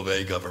to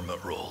obey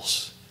government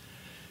rules.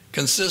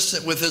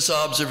 Consistent with this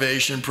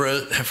observation,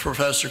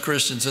 Professor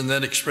Christensen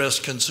then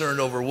expressed concern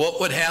over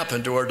what would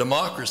happen to our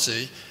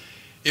democracy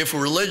if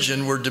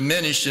religion were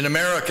diminished in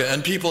America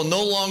and people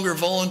no longer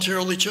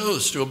voluntarily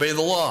chose to obey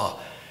the law.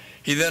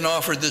 He then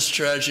offered this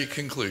tragic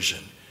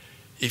conclusion: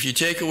 if you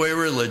take away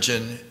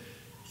religion,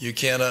 you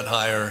cannot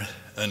hire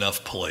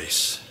enough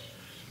police.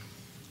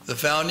 The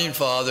Founding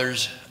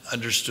Fathers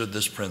understood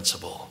this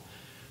principle.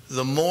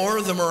 The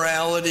more the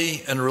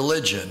morality and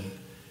religion,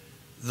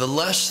 the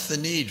less the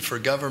need for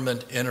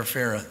government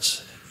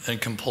interference and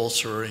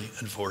compulsory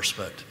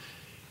enforcement,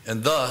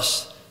 and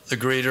thus the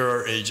greater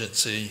our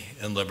agency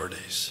and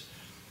liberties.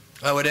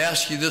 I would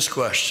ask you this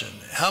question: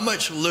 how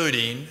much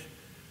looting,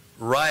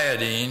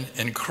 rioting,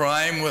 and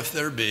crime would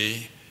there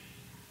be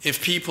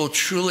if people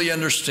truly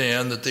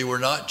understand that they were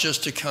not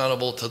just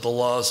accountable to the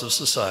laws of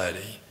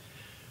society,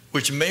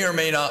 which may or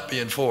may not be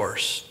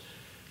enforced,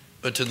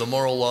 but to the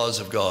moral laws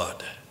of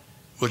God,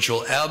 which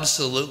will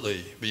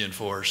absolutely be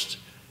enforced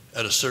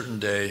at a certain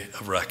day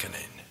of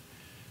reckoning?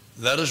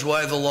 That is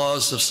why the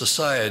laws of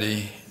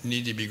society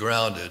need to be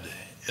grounded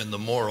in the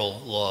moral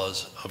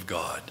laws of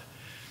God.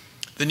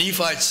 The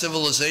Nephite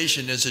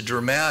civilization is a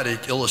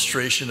dramatic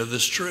illustration of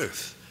this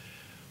truth.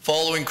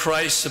 Following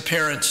Christ's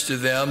appearance to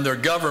them, their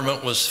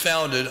government was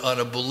founded on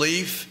a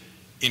belief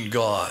in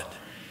God.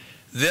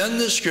 Then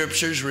the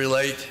scriptures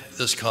relate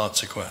this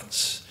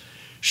consequence: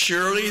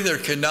 surely there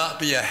could not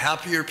be a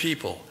happier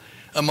people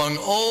among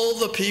all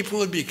the people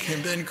who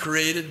had been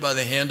created by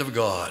the hand of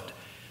God.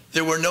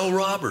 There were no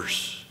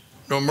robbers,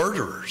 nor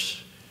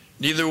murderers,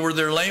 neither were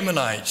there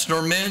Lamanites,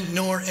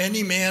 nor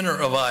any manner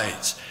of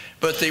ites,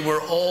 but they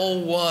were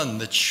all one,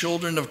 the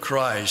children of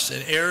Christ,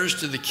 and heirs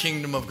to the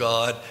kingdom of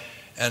God,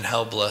 and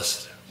how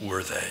blessed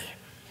were they.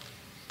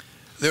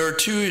 There are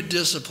two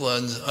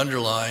disciplines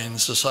underlying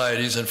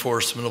society's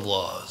enforcement of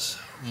laws: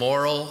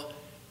 moral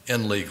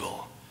and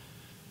legal.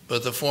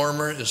 But the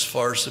former is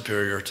far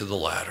superior to the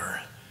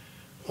latter.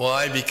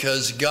 Why?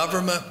 Because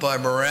government by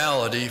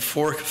morality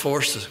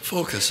focuses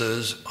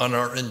on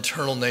our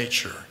internal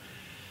nature.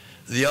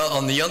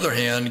 On the other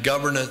hand,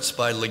 governance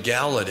by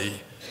legality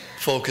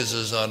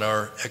focuses on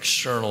our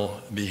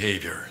external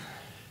behavior.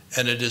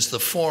 And it is the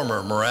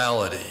former,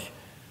 morality,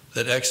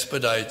 that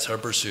expedites our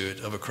pursuit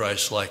of a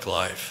Christ-like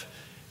life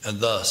and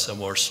thus a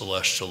more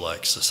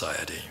celestial-like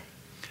society.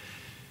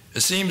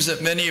 It seems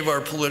that many of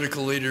our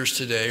political leaders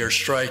today are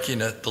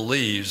striking at the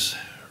leaves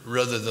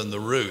rather than the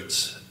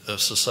roots of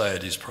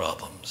society's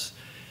problems.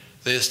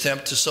 They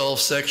attempt to solve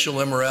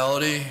sexual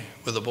immorality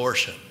with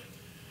abortion,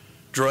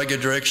 drug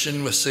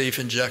addiction with safe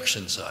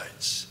injection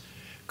sites,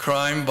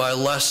 crime by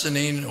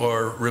lessening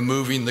or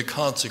removing the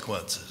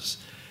consequences,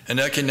 and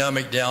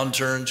economic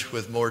downturns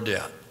with more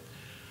debt.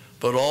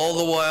 But all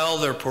the while,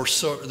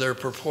 their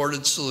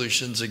purported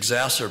solutions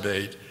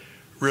exacerbate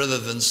rather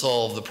than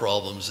solve the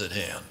problems at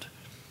hand.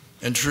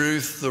 In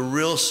truth, the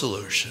real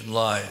solution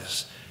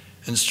lies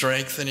in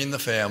strengthening the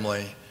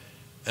family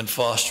and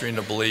fostering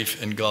a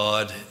belief in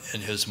God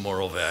and his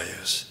moral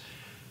values.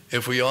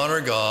 If we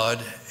honor God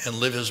and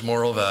live his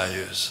moral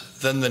values,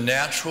 then the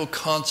natural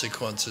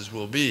consequences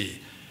will be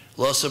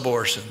less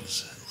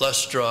abortions,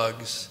 less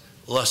drugs,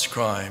 less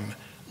crime,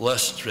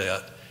 less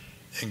debt,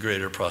 and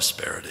greater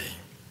prosperity.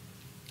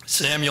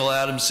 Samuel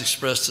Adams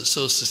expressed it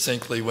so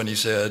succinctly when he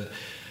said,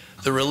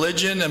 "The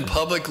religion and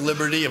public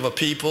liberty of a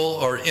people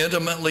are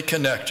intimately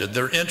connected.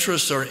 Their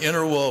interests are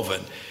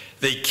interwoven.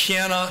 They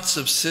cannot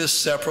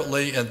subsist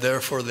separately, and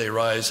therefore they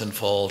rise and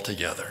fall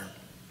together."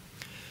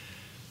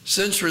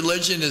 Since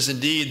religion is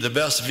indeed the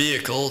best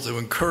vehicle to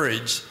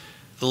encourage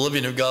the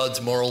living of God's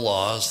moral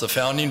laws, the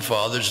Founding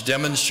Fathers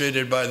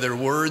demonstrated by their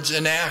words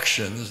and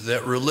actions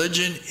that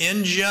religion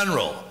in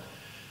general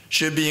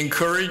should be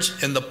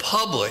encouraged in the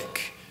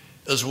public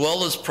as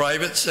well as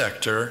private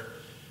sector,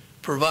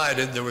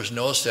 provided there was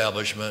no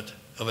establishment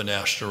of a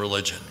national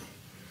religion.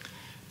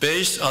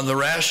 Based on the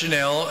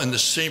rationale in the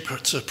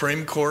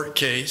Supreme Court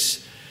case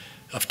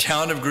of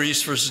Town of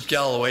Greece versus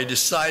Galloway,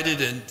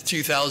 decided in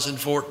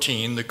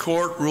 2014, the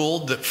court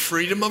ruled that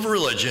freedom of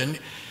religion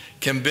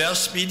can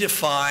best be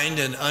defined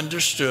and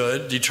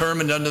understood,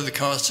 determined under the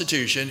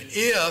Constitution,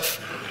 if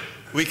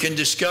we can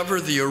discover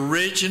the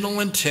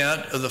original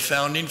intent of the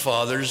Founding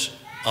Fathers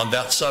on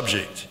that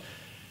subject,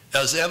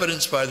 as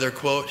evidenced by their,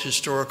 quote,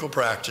 historical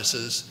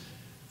practices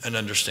and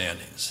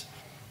understandings.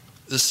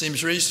 This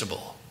seems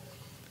reasonable,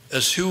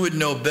 as who would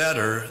know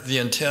better the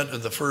intent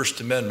of the First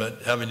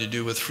Amendment having to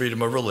do with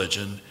freedom of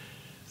religion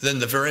than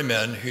the very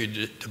men who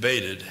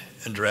debated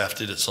and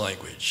drafted its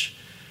language?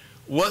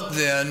 What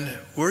then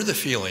were the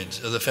feelings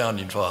of the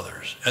Founding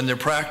Fathers and their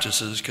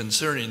practices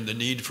concerning the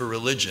need for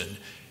religion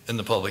in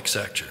the public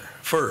sector?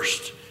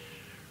 First,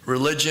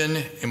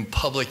 religion in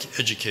public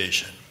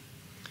education.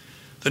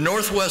 The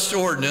Northwest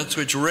Ordinance,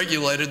 which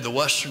regulated the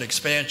western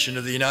expansion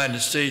of the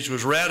United States,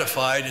 was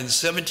ratified in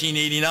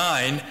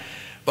 1789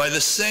 by the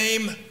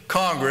same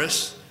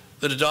Congress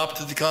that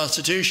adopted the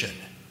Constitution.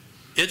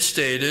 It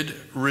stated,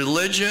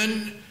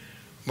 "Religion,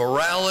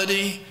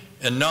 morality,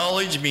 and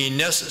knowledge being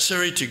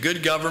necessary to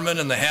good government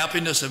and the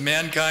happiness of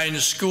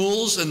mankind,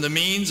 schools and the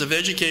means of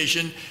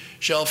education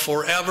shall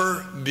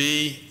forever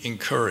be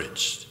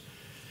encouraged.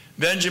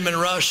 Benjamin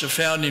Rush, a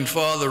founding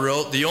father,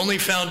 wrote, "The only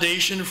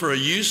foundation for a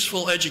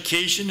useful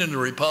education in a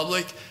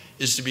republic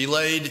is to be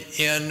laid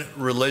in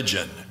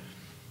religion."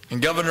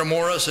 And Governor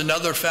Morris,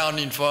 another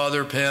founding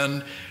father,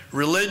 penned,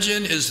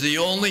 "Religion is the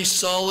only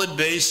solid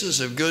basis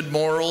of good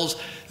morals.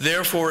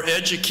 Therefore,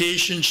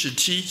 education should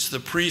teach the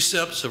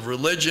precepts of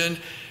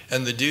religion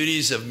and the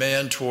duties of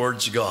man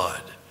towards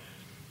God."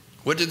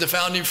 What did the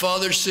founding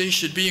fathers say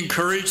should be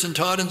encouraged and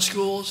taught in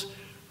schools?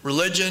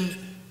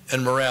 Religion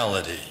and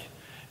morality.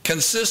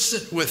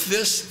 Consistent with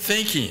this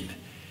thinking,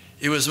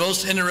 it was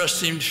most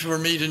interesting for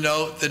me to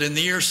note that in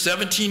the year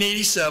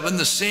 1787,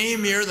 the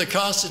same year the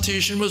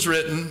Constitution was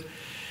written,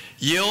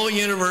 Yale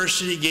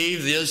University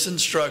gave these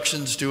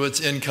instructions to its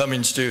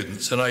incoming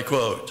students, and I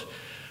quote,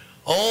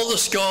 "All the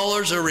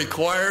scholars are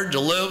required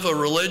to live a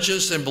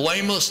religious and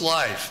blameless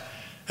life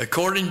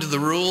according to the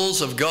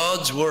rules of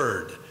God's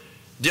Word,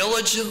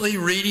 diligently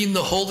reading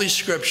the Holy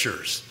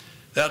Scriptures,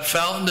 that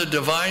fountain of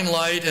divine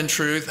light and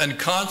truth, and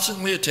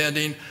constantly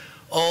attending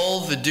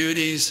all the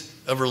duties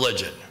of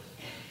religion."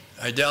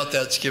 I doubt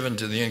that's given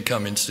to the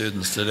incoming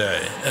students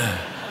today.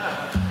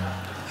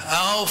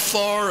 How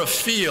far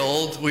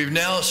afield we've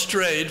now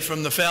strayed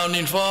from the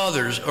founding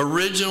fathers'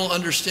 original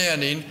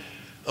understanding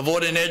of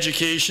what an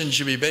education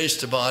should be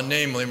based upon,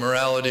 namely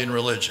morality and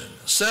religion.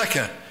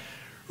 Second,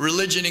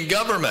 religion and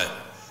government.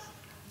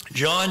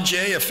 John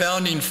Jay, a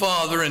founding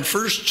father and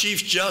first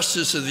Chief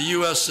Justice of the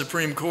U.S.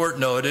 Supreme Court,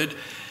 noted,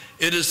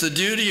 "It is the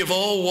duty of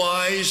all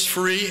wise,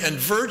 free, and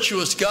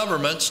virtuous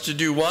governments to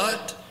do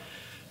what?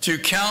 To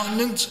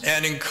countenance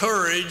and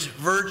encourage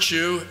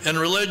virtue and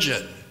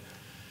religion."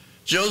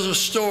 Joseph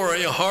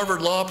Story, a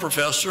Harvard law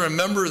professor and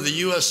member of the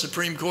U.S.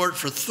 Supreme Court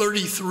for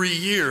 33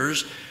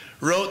 years,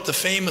 wrote the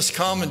famous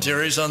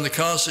commentaries on the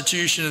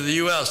Constitution of the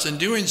U.S. In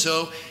doing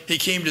so, he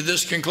came to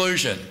this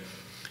conclusion: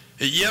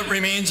 "It yet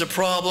remains a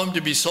problem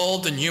to be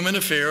solved in human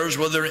affairs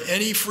whether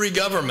any free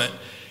government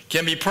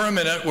can be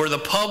permanent where the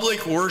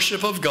public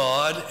worship of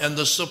God and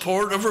the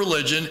support of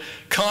religion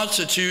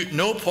constitute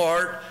no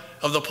part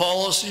of the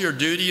policy or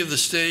duty of the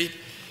state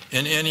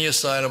in any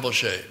assignable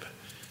shape."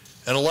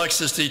 And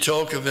Alexis de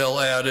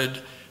Tocqueville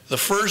added, "The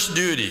first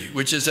duty,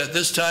 which is at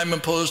this time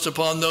imposed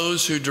upon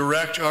those who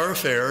direct our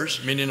affairs,"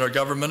 meaning our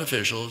government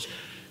officials,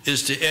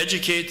 "is to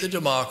educate the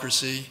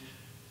democracy,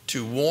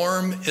 to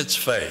warm its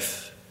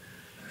faith,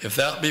 if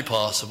that be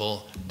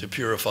possible, to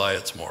purify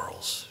its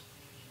morals."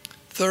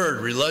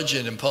 Third,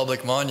 religion and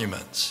public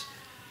monuments.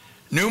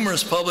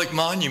 Numerous public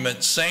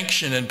monuments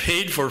sanctioned and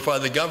paid for by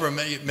the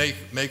government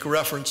make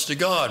reference to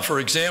God. For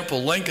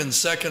example, Lincoln's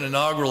second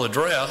inaugural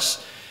address,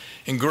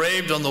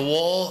 engraved on the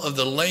wall of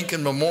the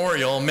Lincoln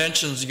Memorial,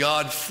 mentions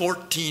God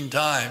 14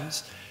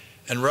 times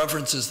and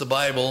references the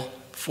Bible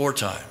 4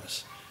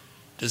 times.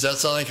 Does that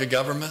sound like a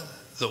government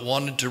that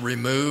wanted to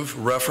remove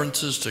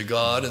references to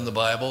God in the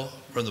Bible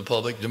from the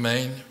public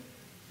domain?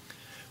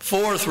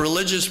 Fourth,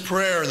 religious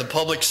prayer in the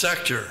public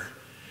sector.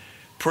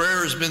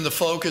 Prayer has been the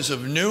focus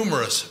of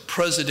numerous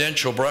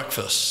presidential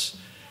breakfasts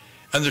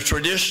and the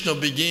traditional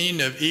beginning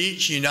of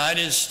each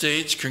United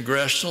States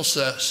congressional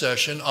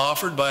session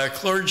offered by a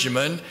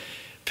clergyman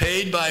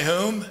paid by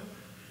whom?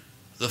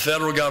 The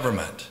federal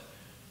government,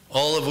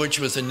 all of which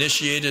was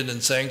initiated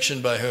and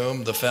sanctioned by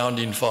whom? The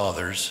founding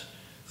fathers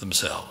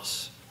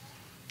themselves.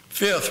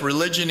 Fifth,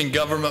 religion and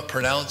government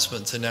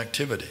pronouncements and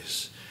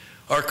activities.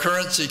 Our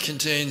currency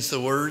contains the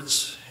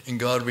words, "In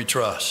God we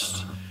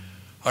trust."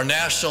 Our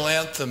national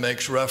anthem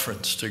makes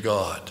reference to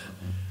God.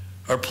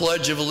 Our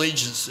Pledge of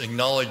Allegiance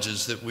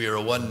acknowledges that we are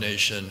one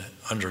nation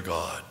under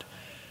God.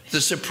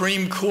 The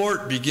Supreme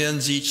Court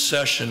begins each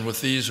session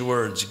with these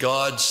words,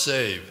 "God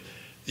save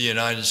the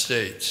United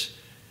States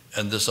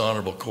and this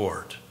honorable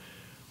court."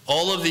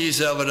 All of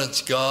these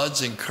evidence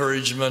God's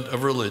encouragement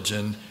of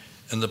religion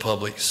in the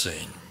public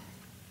scene.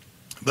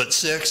 But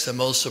sixth, and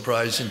most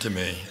surprising to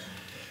me,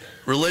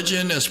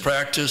 religion is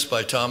practiced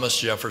by Thomas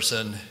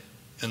Jefferson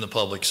in the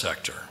public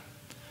sector.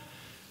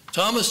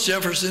 Thomas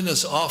Jefferson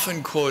is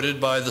often quoted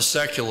by the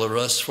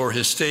secularists for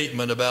his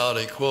statement about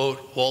a,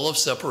 quote, "wall of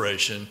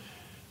separation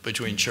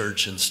between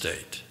church and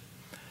state,"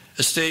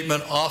 a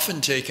statement often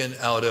taken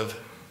out of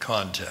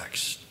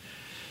context.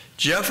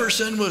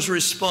 Jefferson was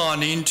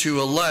responding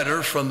to a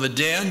letter from the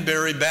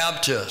Danbury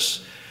Baptists,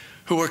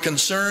 who were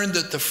concerned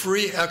that the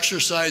free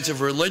exercise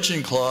of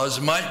religion clause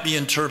might be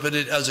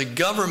interpreted as a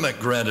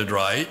government-granted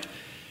right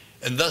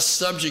and thus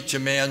subject to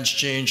man's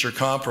change or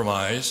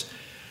compromise,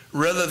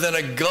 rather than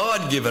a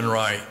God-given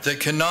right that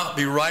cannot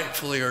be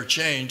rightfully or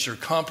changed or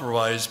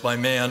compromised by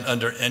man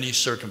under any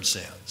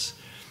circumstance.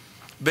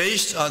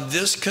 Based on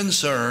this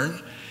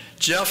concern,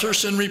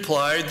 Jefferson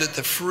replied that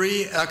the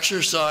free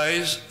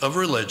exercise of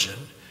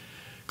religion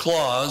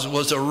clause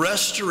was a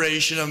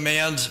restoration of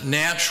man's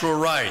natural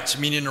rights,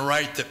 meaning a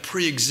right that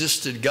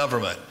pre-existed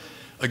government,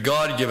 a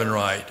God-given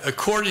right.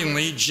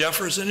 Accordingly,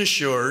 Jefferson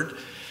assured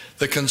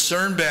the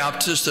concerned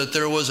Baptists that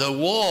there was a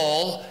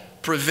wall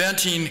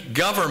preventing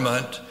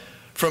government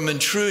from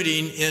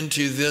intruding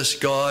into this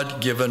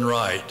God-given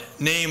right,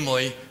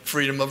 namely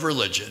freedom of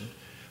religion,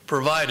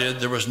 provided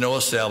there was no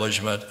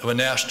establishment of a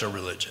national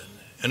religion.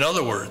 In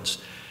other words,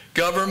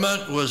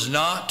 government was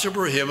not to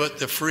prohibit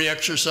the free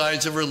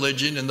exercise of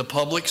religion in the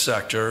public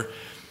sector,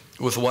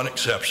 with one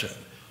exception.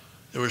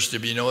 There was to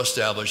be no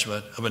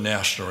establishment of a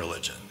national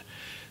religion.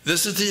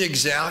 This is the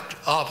exact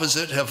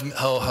opposite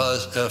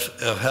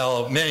of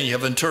how many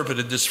have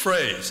interpreted this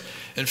phrase.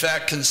 In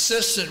fact,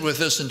 consistent with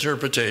this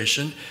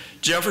interpretation,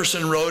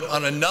 Jefferson wrote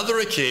on another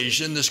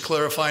occasion this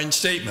clarifying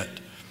statement: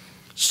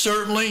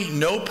 certainly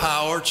no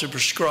power to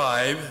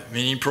prescribe,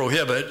 meaning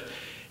prohibit,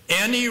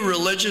 any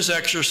religious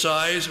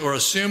exercise or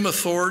assume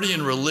authority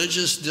in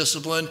religious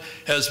discipline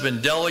has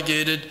been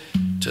delegated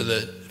to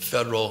the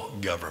federal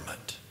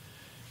government.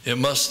 It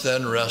must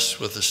then rest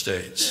with the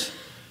states.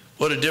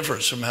 What a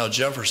difference from how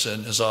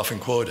Jefferson is often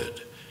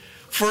quoted.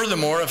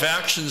 Furthermore, if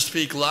actions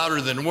speak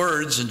louder than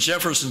words, and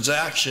Jefferson's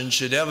actions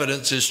should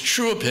evidence his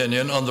true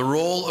opinion on the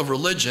role of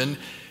religion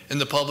in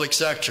the public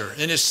sector.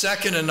 In his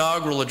second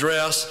inaugural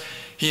address,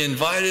 he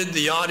invited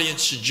the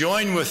audience to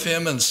join with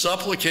him in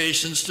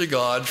supplications to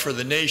God for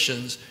the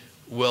nation's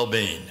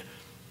well-being.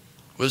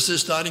 Was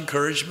this not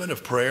encouragement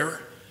of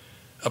prayer,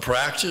 a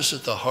practice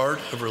at the heart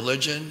of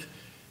religion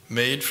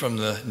made from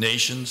the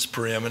nation's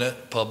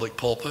preeminent public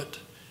pulpit?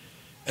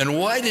 And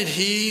why did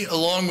he,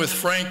 along with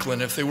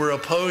Franklin, if they were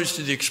opposed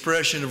to the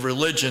expression of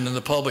religion in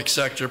the public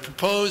sector,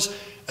 propose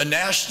a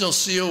national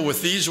seal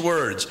with these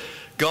words: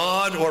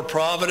 God or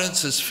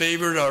Providence has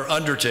favored our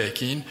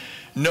undertaking,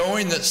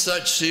 knowing that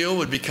such seal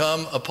would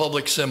become a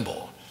public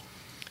symbol?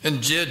 In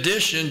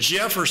addition,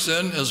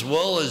 Jefferson, as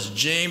well as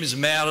James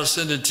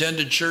Madison,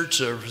 attended church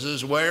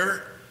services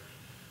where?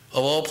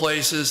 Of all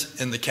places,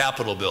 in the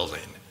Capitol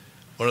building,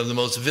 one of the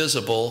most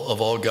visible of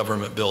all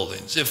government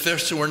buildings. If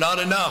this were not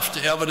enough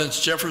to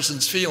evidence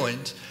Jefferson's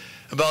feelings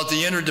about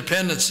the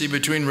interdependency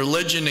between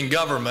religion and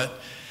government,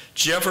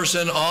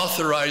 Jefferson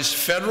authorized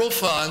federal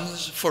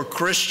funds for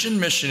Christian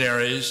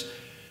missionaries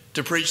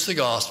to preach the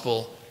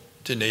gospel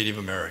to Native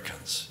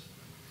Americans.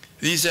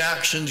 These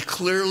actions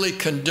clearly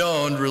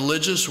condoned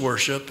religious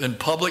worship in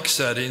public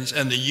settings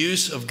and the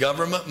use of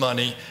government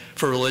money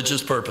for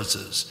religious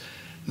purposes.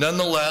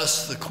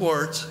 Nonetheless, the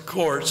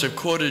courts have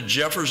quoted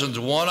Jefferson's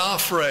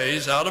one-off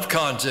phrase out of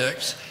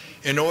context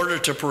in order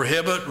to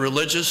prohibit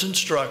religious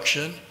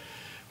instruction,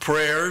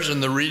 prayers,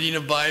 and the reading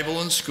of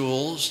Bible in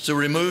schools, to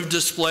remove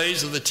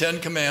displays of the Ten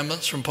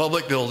Commandments from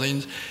public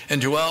buildings,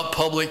 and to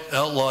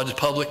outlaw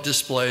public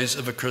displays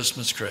of a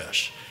Christmas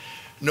creche.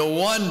 No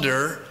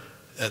wonder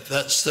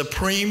that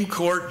Supreme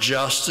Court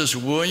Justice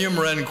William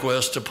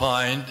Rehnquist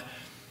opined,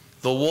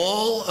 the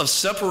wall of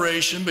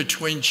separation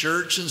between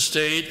church and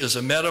state is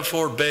a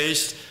metaphor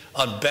based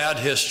on bad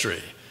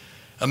history,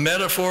 a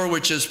metaphor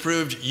which has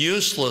proved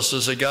useless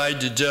as a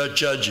guide to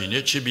judging.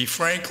 It should be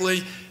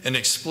frankly and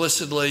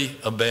explicitly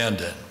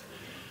abandoned.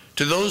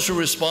 To those who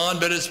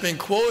respond, but it's been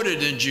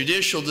quoted in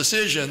judicial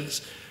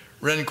decisions,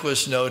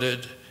 Rehnquist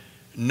noted,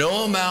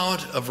 no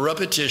amount of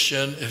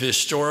repetition of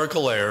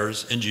historical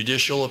errors in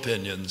judicial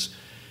opinions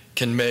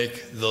can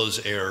make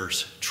those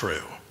errors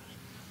true.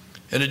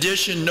 In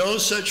addition, no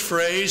such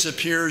phrase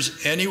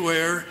appears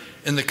anywhere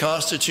in the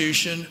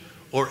Constitution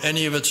or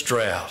any of its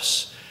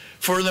drafts.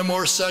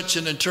 Furthermore, such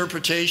an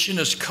interpretation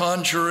is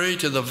contrary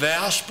to the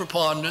vast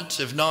preponderance,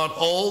 if not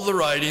all, the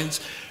writings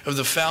of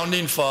the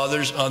Founding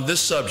Fathers on this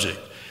subject,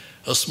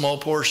 a small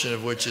portion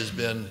of which has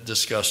been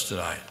discussed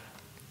tonight.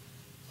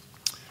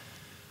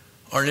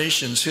 Our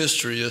nation's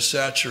history is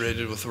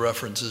saturated with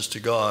references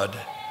to God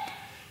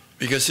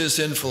because his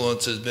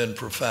influence has been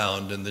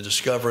profound in the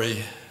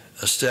discovery,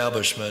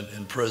 establishment,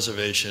 and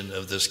preservation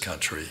of this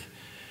country.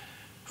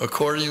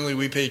 Accordingly,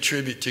 we pay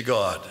tribute to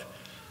God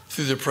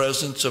through the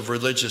presence of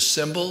religious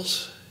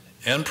symbols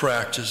and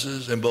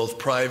practices in both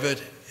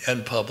private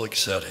and public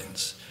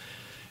settings.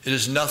 It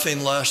is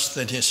nothing less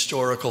than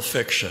historical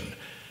fiction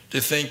to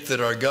think that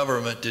our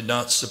government did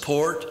not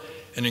support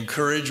and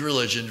encourage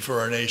religion for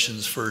our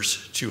nation's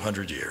first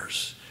 200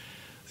 years.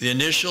 The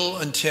initial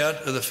intent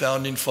of the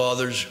Founding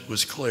Fathers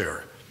was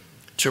clear: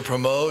 to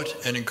promote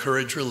and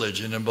encourage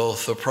religion in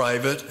both the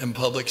private and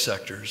public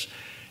sectors,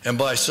 and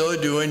by so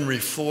doing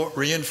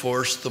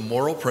reinforce the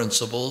moral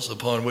principles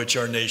upon which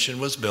our nation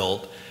was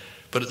built,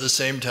 but at the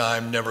same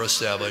time never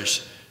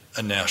establish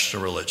a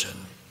national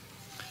religion.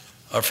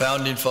 Our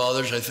Founding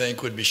Fathers, I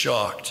think, would be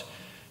shocked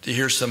to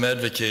hear some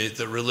advocate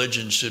that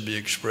religion should be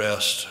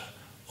expressed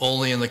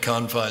only in the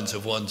confines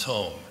of one's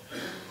home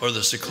or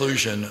the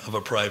seclusion of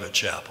a private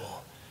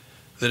chapel,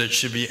 that it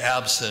should be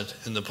absent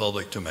in the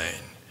public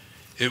domain.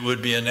 It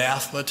would be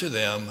anathema to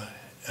them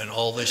and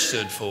all they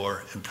stood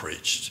for and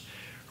preached.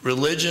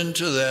 Religion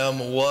to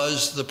them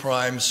was the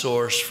prime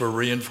source for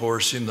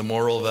reinforcing the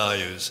moral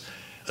values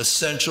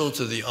essential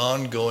to the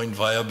ongoing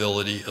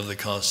viability of the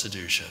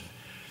Constitution.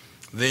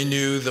 They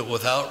knew that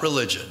without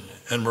religion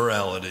and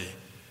morality,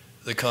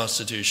 the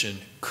Constitution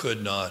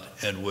could not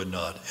and would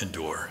not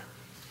endure.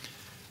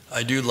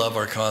 I do love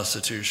our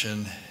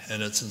Constitution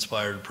and its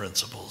inspired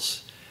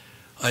principles.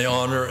 I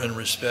honor and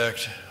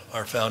respect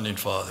our founding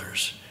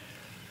fathers,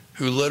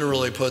 who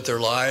literally put their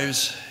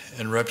lives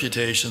and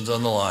reputations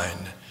on the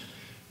line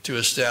to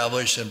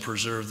establish and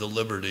preserve the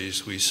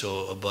liberties we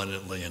so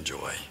abundantly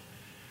enjoy.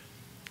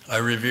 I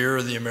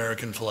revere the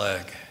American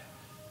flag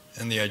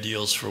and the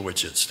ideals for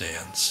which it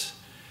stands.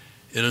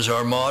 It is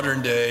our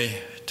modern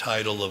day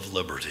title of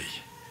liberty.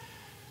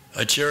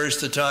 I cherish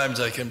the times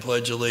I can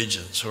pledge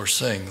allegiance or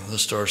sing the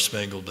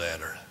Star-Spangled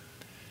Banner.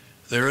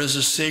 There is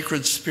a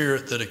sacred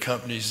spirit that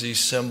accompanies these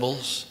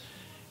symbols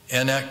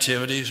and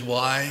activities.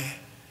 Why?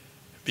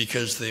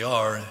 Because they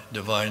are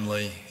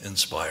divinely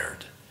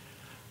inspired.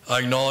 I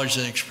acknowledge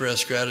and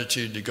express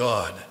gratitude to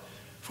God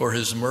for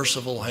his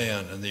merciful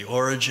hand in the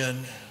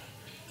origin,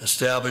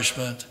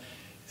 establishment,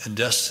 and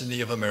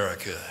destiny of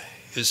America.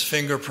 His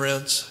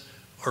fingerprints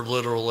are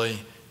literally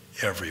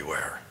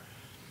everywhere.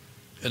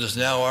 It is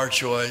now our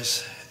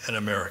choice and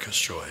America's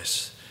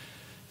choice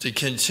to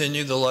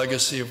continue the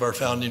legacy of our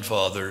founding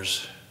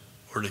fathers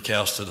or to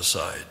cast it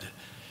aside,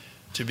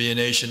 to be a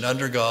nation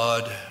under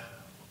God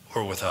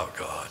or without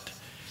God.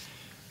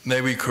 May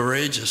we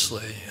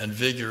courageously and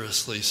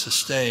vigorously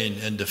sustain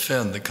and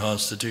defend the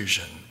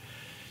Constitution.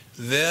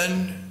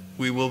 Then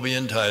we will be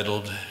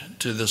entitled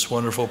to this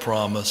wonderful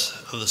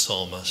promise of the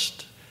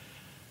psalmist.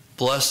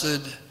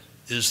 Blessed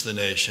is the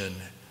nation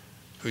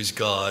whose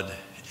God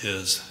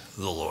is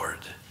the Lord.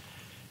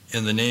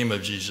 In the name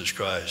of Jesus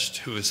Christ,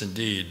 who is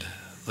indeed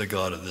the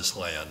God of this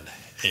land.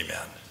 Amen.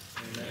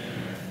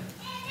 Amen.